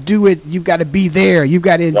got to do it. You've got to be there. You've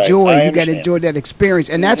got to enjoy. Right, you've got to enjoy that experience.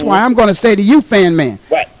 And that's why I'm going to say to you, fan man.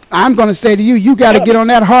 Right. I'm going to say to you, you got to get on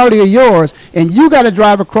that Harley of yours, and you got to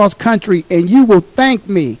drive across country, and you will thank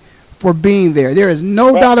me for being there. There is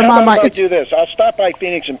no doubt in my mind. I'll do this. I'll stop by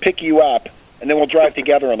Phoenix and pick you up, and then we'll drive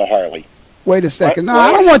together on the Harley. Wait a second. No,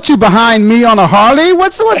 I don't want you behind me on a Harley.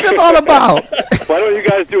 What's this all about? Why don't you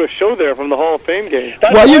guys do a show there from the Hall of Fame game?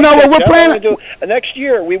 Well, you know what we're planning. Next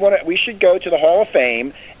year, we should go to the Hall of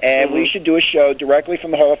Fame, and we should do a show directly from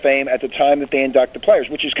the Hall of Fame at the time that they induct the players,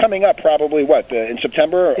 which is coming up probably, in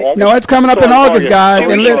September or August? No, it's coming up in August, guys.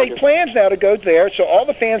 And we should make plans now to go there so all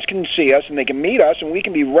the fans can see us and they can meet us, and we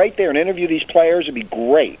can be right there and interview these players. It'd be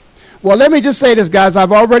great. Well, let me just say this, guys.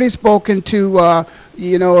 I've already spoken to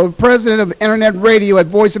president of Internet Radio at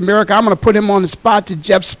Voice America. I'm going to put him on the spot to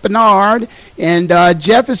Jeff Spinard, and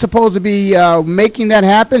Jeff is supposed to be making that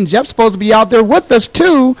happen. Jeff's supposed to be out there with us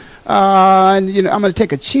too. And I'm going to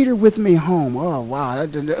take a cheater with me home. Oh wow!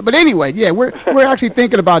 But anyway, yeah, we're actually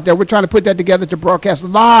thinking about that. We're trying to put that together to broadcast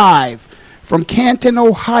live from Canton,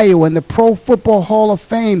 Ohio, in the Pro Football Hall of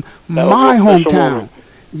Fame, my hometown.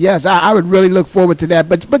 Yes, I would really look forward to that.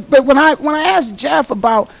 But when I asked Jeff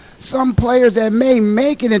about some players that may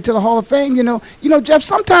make it into the Hall of Fame, Jeff,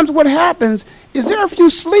 sometimes what happens is there are a few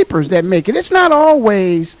sleepers that make it. It's not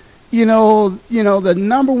always, the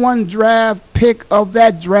number one draft pick of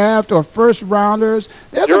that draft or first rounders.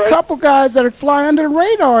 There's a couple guys that fly under the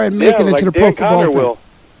radar and make it into the Pro Football Hall of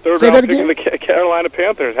Fame. Third round pick in the Carolina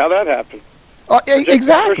Panthers. How'd that happen?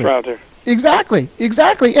 Exactly. First rounder. Exactly.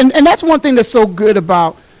 And that's one thing that's so good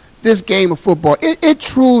about this game of football. It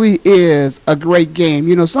truly is a great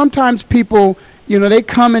game. Sometimes people, they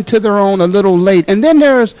come into their own a little late. And then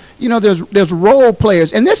there's role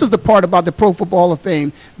players. And this is the part about the Pro Football Hall of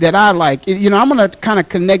Fame that I like. I'm going to kind of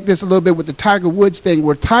connect this a little bit with the Tiger Woods thing,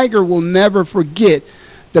 where Tiger will never forget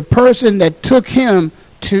the person that took him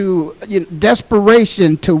to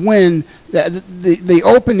desperation to win the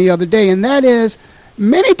Open the other day. And that is,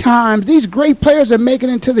 many times these great players are making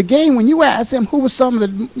it into the game. When you ask them who was some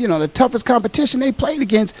of the toughest competition they played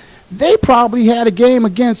against, they probably had a game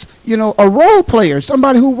against a role player,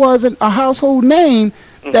 somebody who wasn't a household name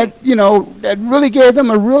that that really gave them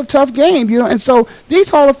a real tough game. And so these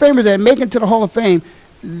Hall of Famers that make it to the Hall of Fame,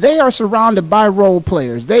 they are surrounded by role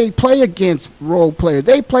players. They play against role players.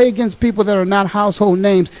 They play against people that are not household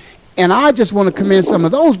names. And I just want to commend some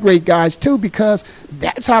of those great guys, too, because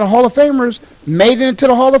that's how the Hall of Famers made it into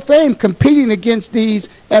the Hall of Fame, competing against these,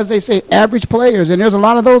 as they say, average players. And there's a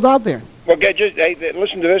lot of those out there. Well,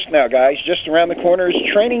 listen to this now, guys. Just around the corner is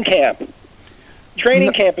training camp.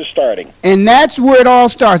 Training camp is starting. And that's where it all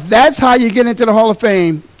starts. That's how you get into the Hall of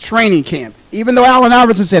Fame, training camp. Even though Allen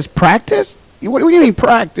Iverson says practice? What do you mean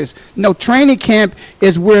practice? No, training camp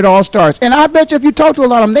is where it all starts. And I bet you if you talk to a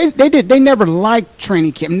lot of them, they never liked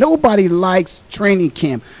training camp. Nobody likes training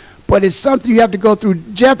camp. But it's something you have to go through.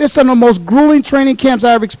 Jeff, it's some of the most grueling training camps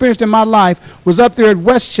I've experienced in my life was up there at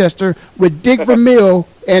Westchester with Dick Vermeil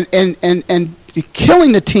and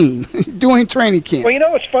killing the team doing training camp.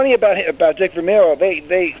 Well, what's funny about Dick Vermeil,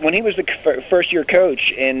 they when he was the first-year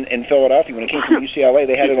coach in Philadelphia, when he came from UCLA,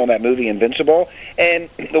 they had it on that movie Invincible, and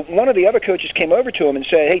one of the other coaches came over to him and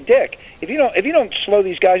said, "Hey, Dick, if you don't slow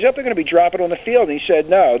these guys up, they're going to be dropping on the field." And he said,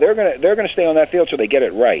 "No, they're going to stay on that field till they get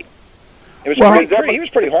it right." It was he was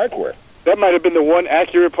pretty hardcore. That might have been the one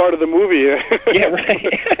accurate part of the movie. Yeah, right.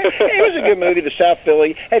 It was a good movie, the South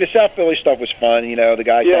Philly. Hey, the South Philly stuff was fun, the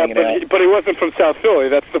guys hanging out. But he wasn't from South Philly.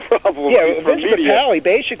 That's the problem. Yeah,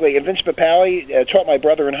 Vince Papale taught my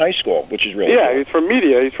brother in high school, which is really cool. He's from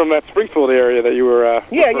media. He's from that Springfield area that you were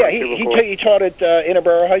he taught at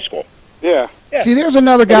Interboro High School. Yeah. See, there's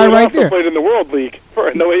another guy and right also there. Played in the World League.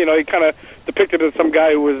 In the way, he kind of depicted as some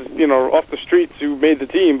guy who was, off the streets who made the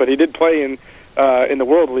team, but he did play in the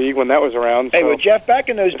World League when that was around. Hey, well, Jeff, back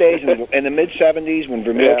in those days, in the mid-'70s, when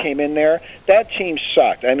Vermeil came in there, that team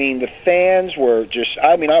sucked. I mean, the fans were just,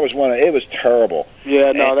 I was it was terrible.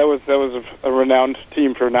 Yeah, no, that was a renowned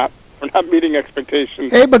team for not meeting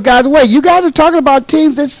expectations. Hey, but guys, wait, you guys are talking about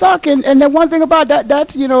teams that suck, and the one thing about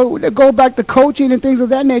that's, go back to coaching and things of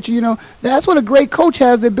that nature, that's what a great coach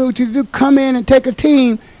has the ability to do, come in and take a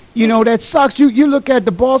team, that sucks. You look at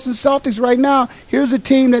the Boston Celtics right now, here's a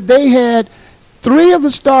team that they had 2 of the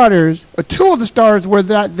starters were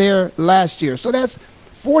not there last year. So that's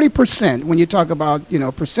 40% when you talk about,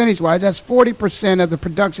 percentage-wise. That's 40% of the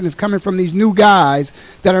production is coming from these new guys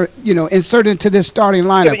that are, inserted into this starting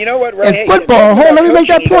lineup. Yeah, but you know what, Ray? And football, let me make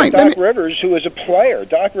that point. Doc Rivers, who is a player.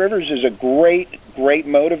 Doc Rivers is a great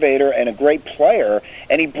motivator and a great player,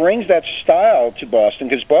 and he brings that style to Boston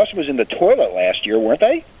because Boston was in the toilet last year, weren't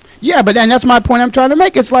they? Yeah, but that's my point I'm trying to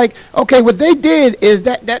make. It's like, okay, what they did is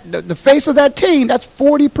that the face of that team, that's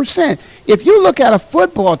 40%. If you look at a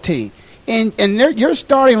football team, and your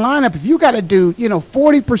starting lineup, if you got to do,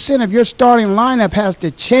 40% of your starting lineup has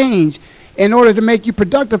to change in order to make you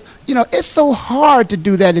productive. It's so hard to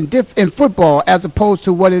do that in football as opposed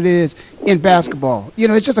to what it is in basketball.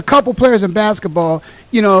 It's just a couple players in basketball.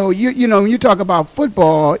 When you talk about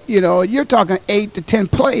football, you're talking 8 to 10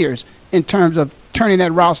 players in terms of turning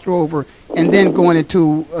that roster over and then going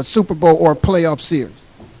into a Super Bowl or a playoff series.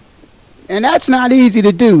 And that's not easy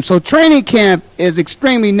to do. So training camp is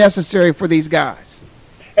extremely necessary for these guys.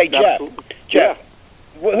 Hey, Jeff,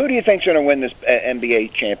 who do you think's going to win this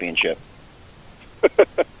NBA championship?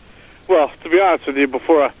 Well, to be honest with you,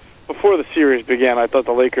 before the series began, I thought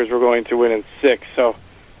the Lakers were going to win in 6. So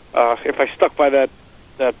if I stuck by that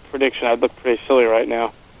prediction, I'd look pretty silly right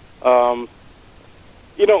now.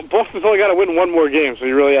 Boston's only got to win one more game, so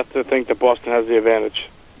you really have to think that Boston has the advantage.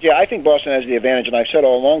 Yeah, I think Boston has the advantage, and I've said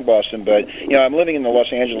all along Boston, but, I'm living in the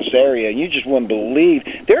Los Angeles area, and you just wouldn't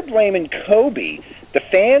believe. They're blaming Kobe. The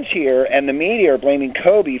fans here and the media are blaming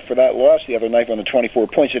Kobe for that loss the other night on the 24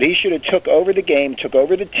 points, that he should have took over the game, took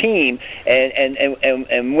over the team,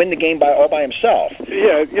 and win the game all by himself.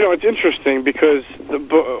 Yeah, it's interesting because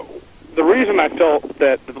the reason I felt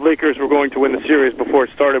that the Lakers were going to win the series before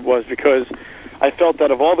it started was because I felt that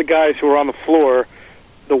of all the guys who were on the floor,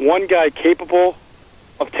 the one guy capable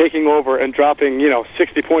of taking over and dropping,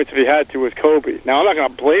 60 points if he had to was Kobe. Now, I'm not going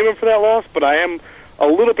to blame him for that loss, but I am a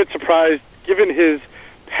little bit surprised, given his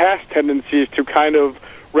past tendencies to kind of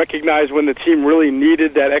recognize when the team really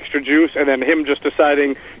needed that extra juice, and then him just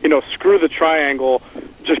deciding, screw the triangle,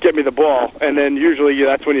 just get me the ball. And then usually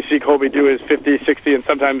that's when you see Kobe do his 50, 60, and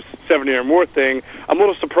sometimes 70 or more thing. I'm a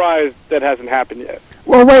little surprised that hasn't happened yet.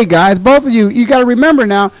 Well, wait, guys, both of you got to remember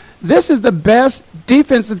now, this is the best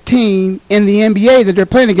defensive team in the NBA that they're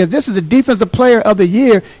playing against. This is the defensive player of the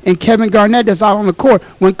year in Kevin Garnett that's out on the court.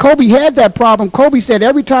 When Kobe had that problem, Kobe said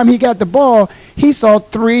every time he got the ball, he saw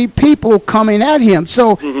 3 people coming at him.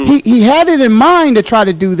 So he had it in mind to try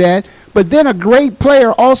to do that, but then a great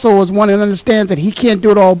player also is one that understands that he can't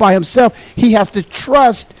do it all by himself. He has to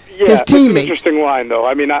trust his teammates. That's an interesting line, though.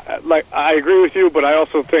 I mean, I agree with you, but I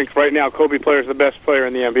also think right now Kobe player is the best player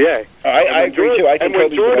in the NBA. I agree, too. I think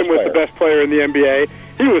when Jordan was the best player in the NBA,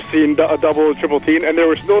 he was seeing a double and triple team, and there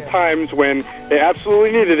were still times when they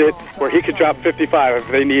absolutely needed it where he could drop 55 if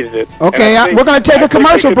they needed it. Okay, we're going to take a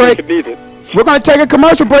commercial break. We're going to take a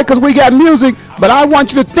commercial break because we got music, but I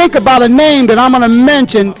want you to think about a name that I'm going to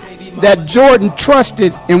mention that Jordan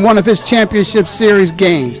trusted in one of his championship series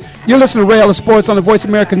games. You're listening to Ray Ellis Sports on the Voice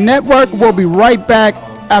America Network. We'll be right back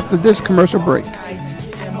after this commercial break.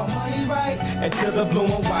 Until the blue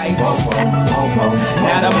and white.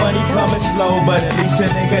 Now the money coming slow, but at least a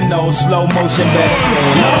nigga knows slow motion better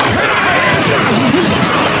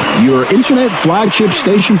than your internet flagship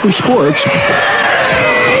station for sports.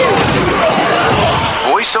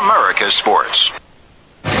 Voice America Sports.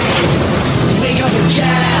 Wake up and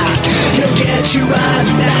Jack, he'll get you right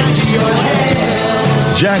back to your head.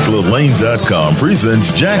 JackLaLanne.com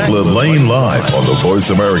presents Jack LaLanne Live on the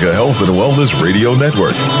Voice America Health and Wellness Radio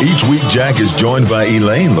Network. Each week, Jack is joined by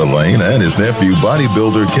Elaine LaLanne and his nephew,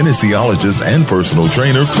 bodybuilder, kinesiologist, and personal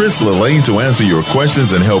trainer, Chris LaLanne, to answer your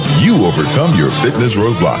questions and help you overcome your fitness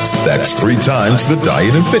roadblocks. That's 3 times the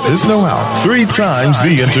diet and fitness know-how, 3 times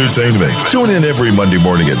the entertainment. Tune in every Monday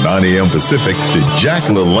morning at 9 a.m. Pacific to Jack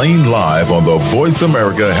LaLanne Live on the Voice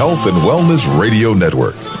America Health and Wellness Radio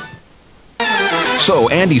Network. So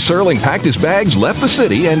Andy Serling packed his bags, left the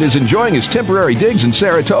city, and is enjoying his temporary digs in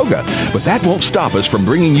Saratoga. But that won't stop us from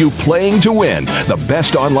bringing you Playing to Win, the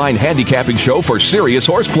best online handicapping show for serious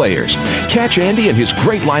horse players. Catch Andy and his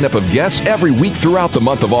great lineup of guests every week throughout the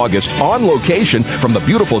month of August on location from the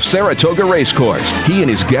beautiful Saratoga Racecourse. He and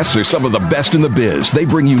his guests are some of the best in the biz. They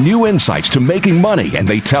bring you new insights to making money, and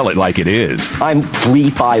they tell it like it is. I'm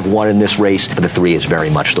 3-5-1 in this race, but the 3 is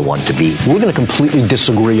very much the one to beat. We're going to completely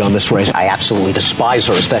disagree on this race. I absolutely despise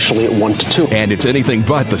her, especially at 1-2. And it's anything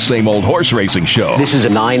but the same old horse racing show. This is a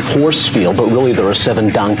 9-horse field, but really there are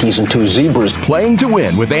 7 donkeys and 2 zebras. Playing to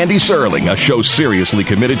Win with Andy Serling, a show seriously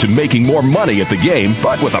committed to making more money at the game,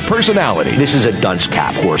 but with a personality. This is a dunce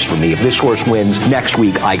cap horse for me. If this horse wins, next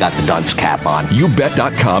week I got the dunce cap on.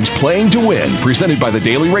 YouBet.com's Playing to Win, presented by the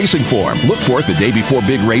Daily Racing Form. Look for it the day before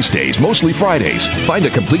big race days, mostly Fridays. Find a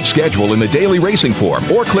complete schedule in the Daily Racing Form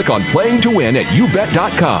or click on Playing to Win at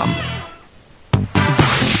YouBet.com.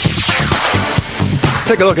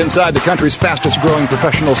 Take a look inside the country's fastest-growing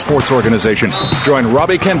professional sports organization. Join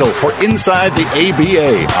Robbie Kendall for Inside the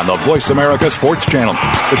ABA on the Voice America Sports Channel.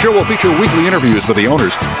 The show will feature weekly interviews with the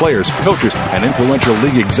owners, players, coaches, and influential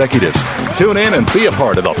league executives. Tune in and be a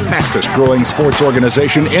part of the fastest-growing sports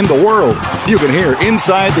organization in the world. You can hear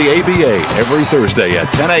Inside the ABA every Thursday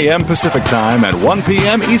at 10 a.m. Pacific Time and 1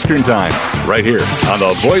 p.m. Eastern Time, right here on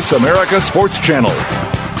the Voice America Sports Channel.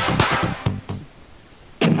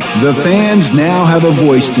 The fans now have a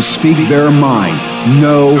voice to speak their mind.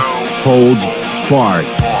 No holds barred.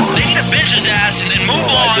 They need to bench his ass and then move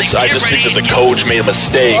on. I just think that the coach made a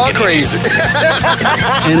mistake. All crazy.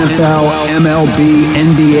 NFL, MLB,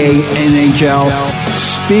 NBA, NHL.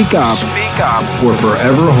 Speak up. Or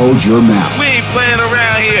forever hold your mouth. We ain't playing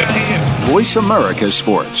around here. Voice America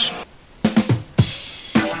Sports.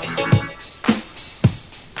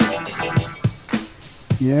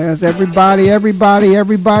 Yes, everybody out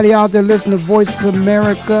there listening to Voice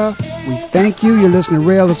America, we thank you. You're listening to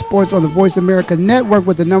Ray Ellis Sports on the Voice America Network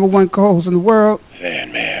with the #1 co-host in the world.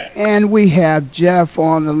 Man. And we have Jeff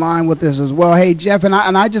on the line with us as well. Hey, Jeff, and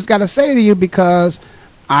I just got to say to you, because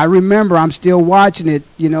I remember I'm still watching it,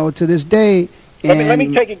 to this day. Let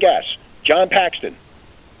me take a guess. John Paxton.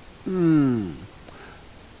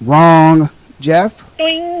 Wrong. Jeff?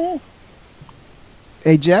 Doing.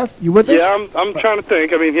 Hey, Jeff, you with us? Yeah, I'm trying to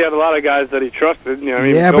think. I mean, he had a lot of guys that he trusted.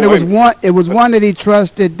 But it was one that he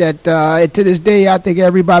trusted that to this day I think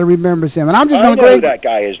everybody remembers him. And I'm just going to know who that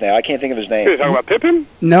guy is now. I can't think of his name. You're talking about Pippen?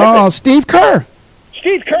 No, Steve Kerr.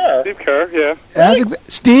 Steve Kerr? Steve Kerr, yeah.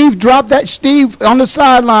 Steve dropped that. Steve on the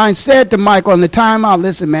sideline said to Michael in the timeout,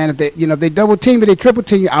 "Listen, man, if they double team or they triple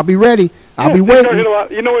team you, I'll be ready. I'll be waiting."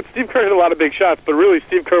 You know what? Steve Kerr hit a lot of big shots, but really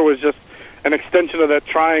Steve Kerr was just an extension of that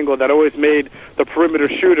triangle that always made the perimeter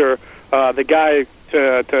shooter the guy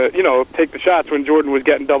to take the shots when Jordan was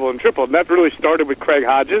getting double and triple. And that really started with Craig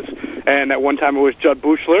Hodges, and at one time it was Judd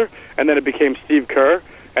Buechler, and then it became Steve Kerr.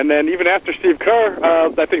 And then even after Steve Kerr,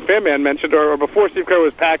 I think Fan Man mentioned, or before Steve Kerr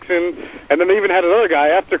was Paxson, and then they even had another guy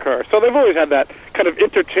after Kerr. So they've always had that kind of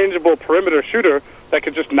interchangeable perimeter shooter that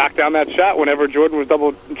could just knock down that shot whenever Jordan was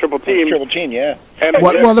double and triple team. Triple team, yeah. And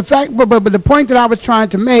well, the fact, but the point that I was trying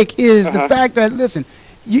to make is the fact that, listen,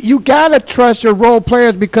 you gotta trust your role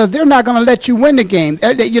players because they're not going to let you win the game.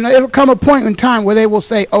 It'll come a point in time where they will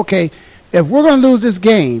say, okay, if we're going to lose this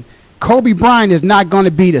game, Kobe Bryant is not going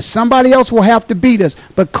to beat us. Somebody else will have to beat us,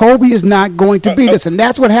 but Kobe is not going to beat us, and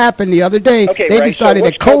that's what happened the other day. Okay, they decided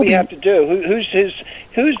that Kobe have to do?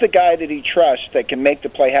 Who's the guy that he trusts that can make the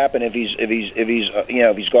play happen if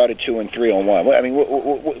he's guarded 2 and 3 on 1? I mean,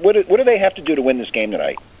 what do they have to do to win this game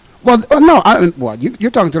tonight? Well, no,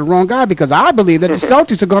 you're talking to the wrong guy because I believe that the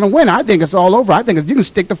Celtics are going to win. I think it's all over. I think if you can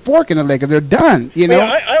stick the fork in the Lakers, they're done.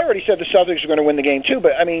 I already said the Celtics are going to win the game too.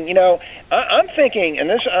 But I mean, I'm thinking, and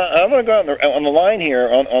this I'm going to go on the line here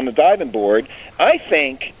on the diving board. I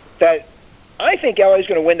think LA is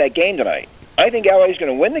going to win that game tonight. I think LA is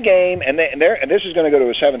going to win the game, and this is going to go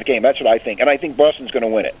to a 7th game. That's what I think, and I think Boston's going to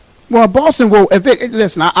win it. Well, Boston will.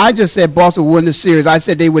 Listen, I just said Boston will win the series. I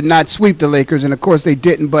said they would not sweep the Lakers, and of course they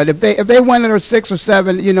didn't. But if they win it or 6 or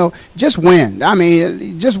 7, just win. I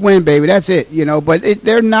mean, just win, baby. That's it. But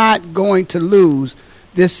they're not going to lose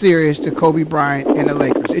this series to Kobe Bryant and the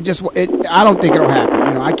Lakers. I don't think it'll happen.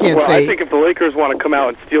 I can't say. I think if the Lakers want to come out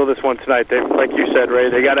and steal this one tonight, they, like you said, Ray,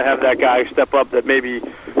 they got to have that guy step up that maybe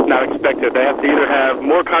not expected. They have to either have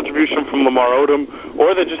more contribution from Lamar Odom,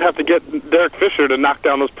 or they just have to get Derek Fisher to knock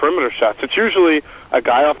down those perimeter shots. It's usually a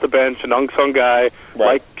guy off the bench, an unsung guy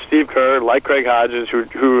like Steve Kerr, like Craig Hodges,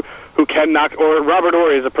 who can knock. Or Robert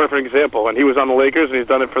Horry is a perfect example, and he was on the Lakers, and he's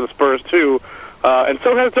done it for the Spurs too. And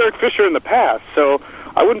so has Derek Fisher in the past. So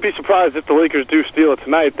I wouldn't be surprised if the Lakers do steal it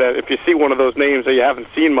tonight, that if you see one of those names that you haven't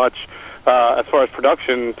seen much as far as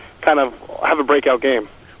production, kind of have a breakout game.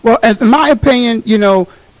 Well, in my opinion,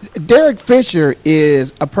 Derek Fisher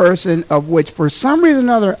is a person of which, for some reason or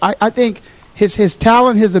another, I think his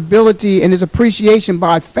talent, his ability, and his appreciation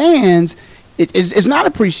by fans is not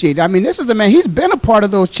appreciated. I mean, this is a man, he's been a part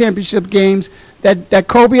of those championship games that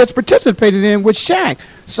Kobe has participated in with Shaq.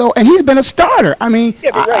 So, and he's been a starter. I mean,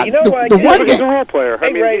 Ray, he's a role player.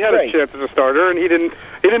 I mean, he had a chance as a starter, and he didn't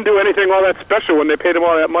do anything all that special when they paid him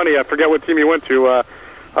all that money. I forget what team he went to.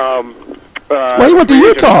 Well, he went to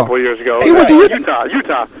Utah a couple of years ago. He went to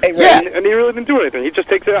Utah. Hey, and he really didn't do anything. He just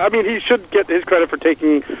takes it. I mean, he should get his credit for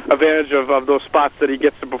taking advantage of those spots that he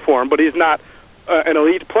gets to perform, but he's not an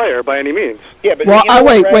elite player by any means. Yeah, but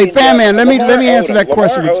wait, Fan Man, let me answer that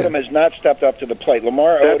question. Lamar Odom has not stepped up to the plate.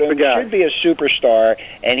 Lamar Odom should be a superstar,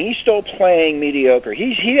 and he's still playing mediocre.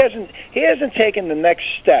 He hasn't taken the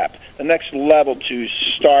next step, the next level to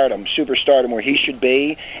superstardom where he should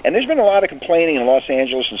be. And there's been a lot of complaining in Los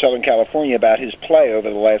Angeles and Southern California about his play over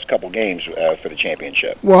the last couple games for the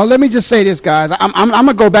championship. Well, let me just say this, guys. I'm going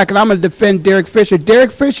to go back and I'm going to defend Derek Fisher.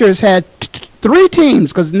 Derek Fisher has had 3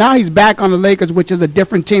 teams, because now he's back on the Lakers, which is a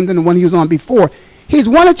different team than the one he was on before. He's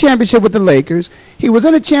won a championship with the Lakers. He was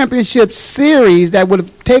in a championship series that would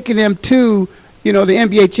have taken him to, the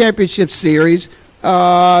NBA championship series.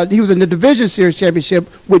 He was in the Division Series championship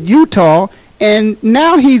with Utah, and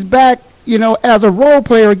now he's back, as a role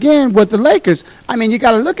player again with the Lakers. I mean, you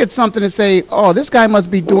got to look at something and say, oh, this guy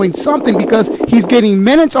must be doing something, because he's getting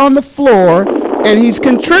minutes on the floor and he's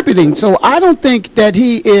contributing. So I don't think that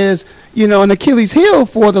he is, an Achilles heel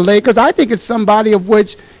for the Lakers. I think it's somebody of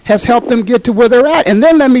which has helped them get to where they're at. And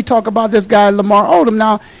then let me talk about this guy, Lamar Odom.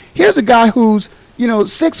 Now, here's a guy who's,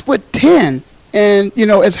 6'10", and,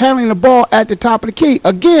 is handling the ball at the top of the key.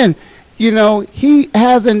 Again, he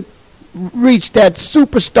hasn't reached that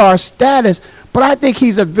superstar status, but I think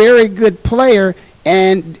he's a very good player,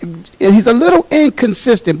 and he's a little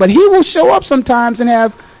inconsistent. But he will show up sometimes and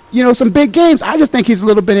have, some big games. I just think he's a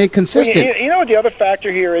little bit inconsistent. You know what the other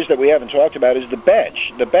factor here is that we haven't talked about is the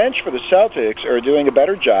bench. The bench for the Celtics are doing a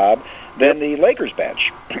better job than the Lakers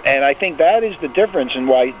bench. And I think that is the difference in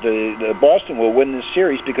why the Boston will win this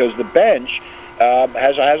series, because the bench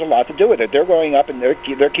has a lot to do with it. They're going up and they're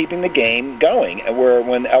keeping the game going. And where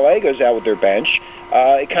when LA goes out with their bench,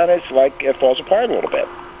 it kind of it falls apart a little bit.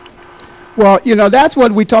 Well, that's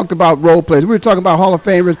what we talked about, role players. We were talking about Hall of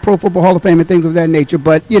Famers, Pro Football Hall of Fame, and things of that nature.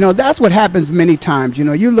 But, that's what happens many times.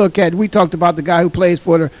 You look at, we talked about the guy who plays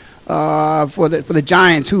for the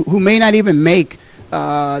Giants, who may not even make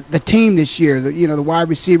the team this year. The wide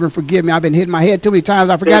receiver. Forgive me, I've been hitting my head too many times.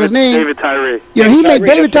 I forgot his name. David Tyree. He made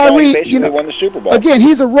David Tyree. Basically won the Super Bowl. Again,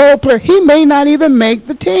 he's a role player. He may not even make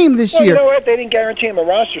the team this year. You know what? They didn't guarantee him a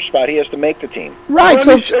roster spot. He has to make the team. Right.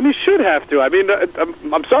 Well, and he should have to. I mean,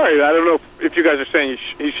 I'm sorry. I don't know if you guys are saying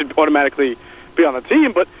he should automatically be on the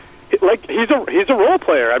team, but he's a role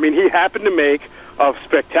player. I mean, he happened to make a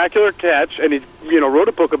spectacular catch, and he wrote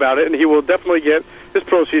a book about it, and he will definitely get his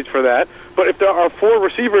proceeds for that. But if there are 4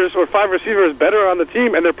 receivers or 5 receivers better on the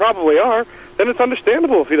team, and there probably are, then it's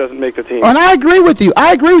understandable if he doesn't make the team. And I agree with you.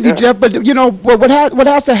 Jeff. But what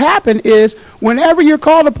has to happen is whenever you're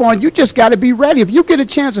called upon, you just got to be ready. If you get a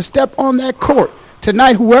chance to step on that court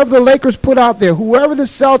tonight, whoever the Lakers put out there, whoever the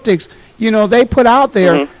Celtics, they put out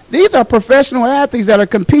there. These are professional athletes that are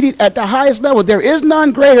competing at the highest level. There is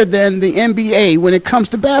none greater than the NBA when it comes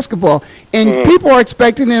to basketball. And people are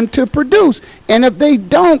expecting them to produce. And if they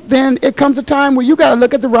don't, then it comes a time where you got to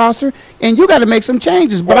look at the roster and you got to make some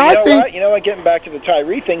changes. But I think... You know what? Getting back to the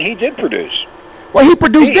Tyree thing, he did produce. Well, he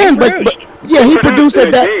produced then, but he produced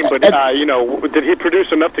at that. Game, but did he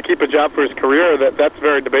produce enough to keep a job for his career? That's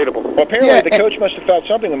very debatable. Well, apparently the coach must have felt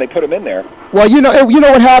something when they put him in there. Well, you know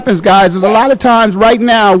what happens, guys, is a lot of times right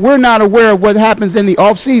now we're not aware of what happens in the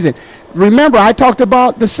off season. Remember, I talked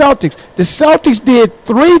about the Celtics. The Celtics did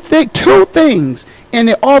 2 things in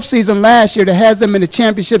the offseason last year that has them in the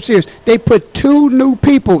championship series. They put 2 new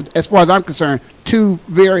people, as far as I'm concerned, 2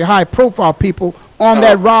 very high-profile people on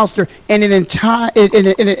that roster, and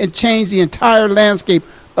it changed the entire landscape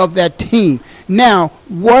of that team. Now,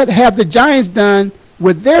 what have the Giants done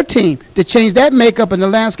with their team to change that makeup and the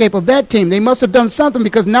landscape of that team? They must have done something,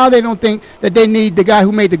 because now they don't think that they need the guy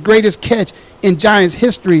who made the greatest catch in Giants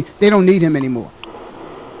history. They don't need him anymore.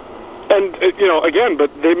 And, again,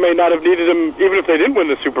 but they may not have needed him even if they didn't win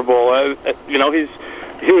the Super Bowl.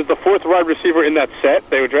 He was the 4th wide receiver in that set.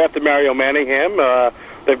 They drafted Mario Manningham.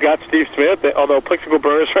 They've got Steve Smith, although Plexico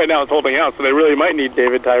Burress right now is holding out, so they really might need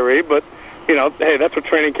David Tyree. But, hey, that's what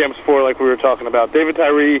training camp's for, like we were talking about. David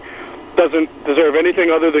Tyree doesn't deserve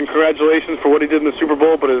anything other than congratulations for what he did in the Super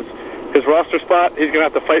Bowl, but his roster spot, he's going to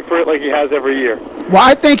have to fight for it like he has every year. Well,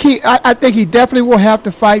 I think he definitely will have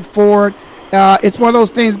to fight for it. It's one of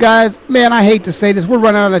those things, guys. Man, I hate to say this. We're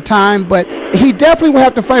running out of time, but he definitely will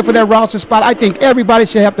have to fight for that roster spot. I think everybody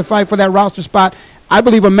should have to fight for that roster spot. I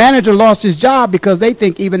believe a manager lost his job because they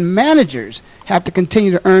think even managers have to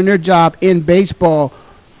continue to earn their job in baseball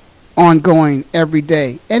ongoing every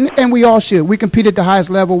day. And we all should. We compete at the highest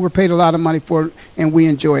level. We're paid a lot of money for it, and we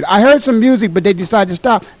enjoy it. I heard some music, but they decided to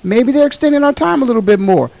stop. Maybe they're extending our time a little bit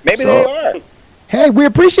more. Maybe they are. Hey, we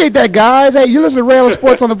appreciate that, guys. Hey, you listen to Ray Ellis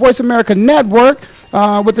Sports on the Voice America Network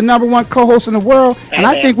with the #1 co-host in the world, and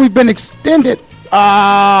I think we've been extended.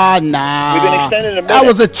 Nah. We've been extended a minute. That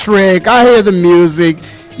was a trick. I hear the music.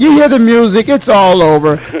 You hear the music. It's all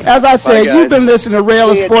over. As I said, you've been listening to Ray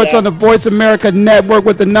Ellis Sports on the Voice America Network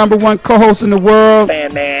with the #1 co-host in the world.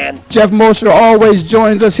 Fan Man. Jeff Mosher always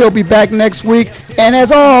joins us. He'll be back next week. And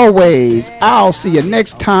as always, I'll see you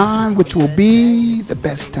next time, which will be the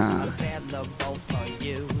best time.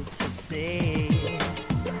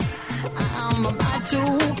 I'm about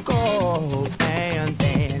to go, and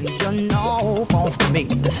then you know for me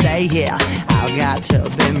to say, yeah, I've got to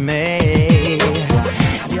be me.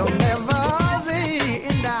 You'll never be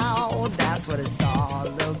in doubt, that's what it's all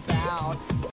about.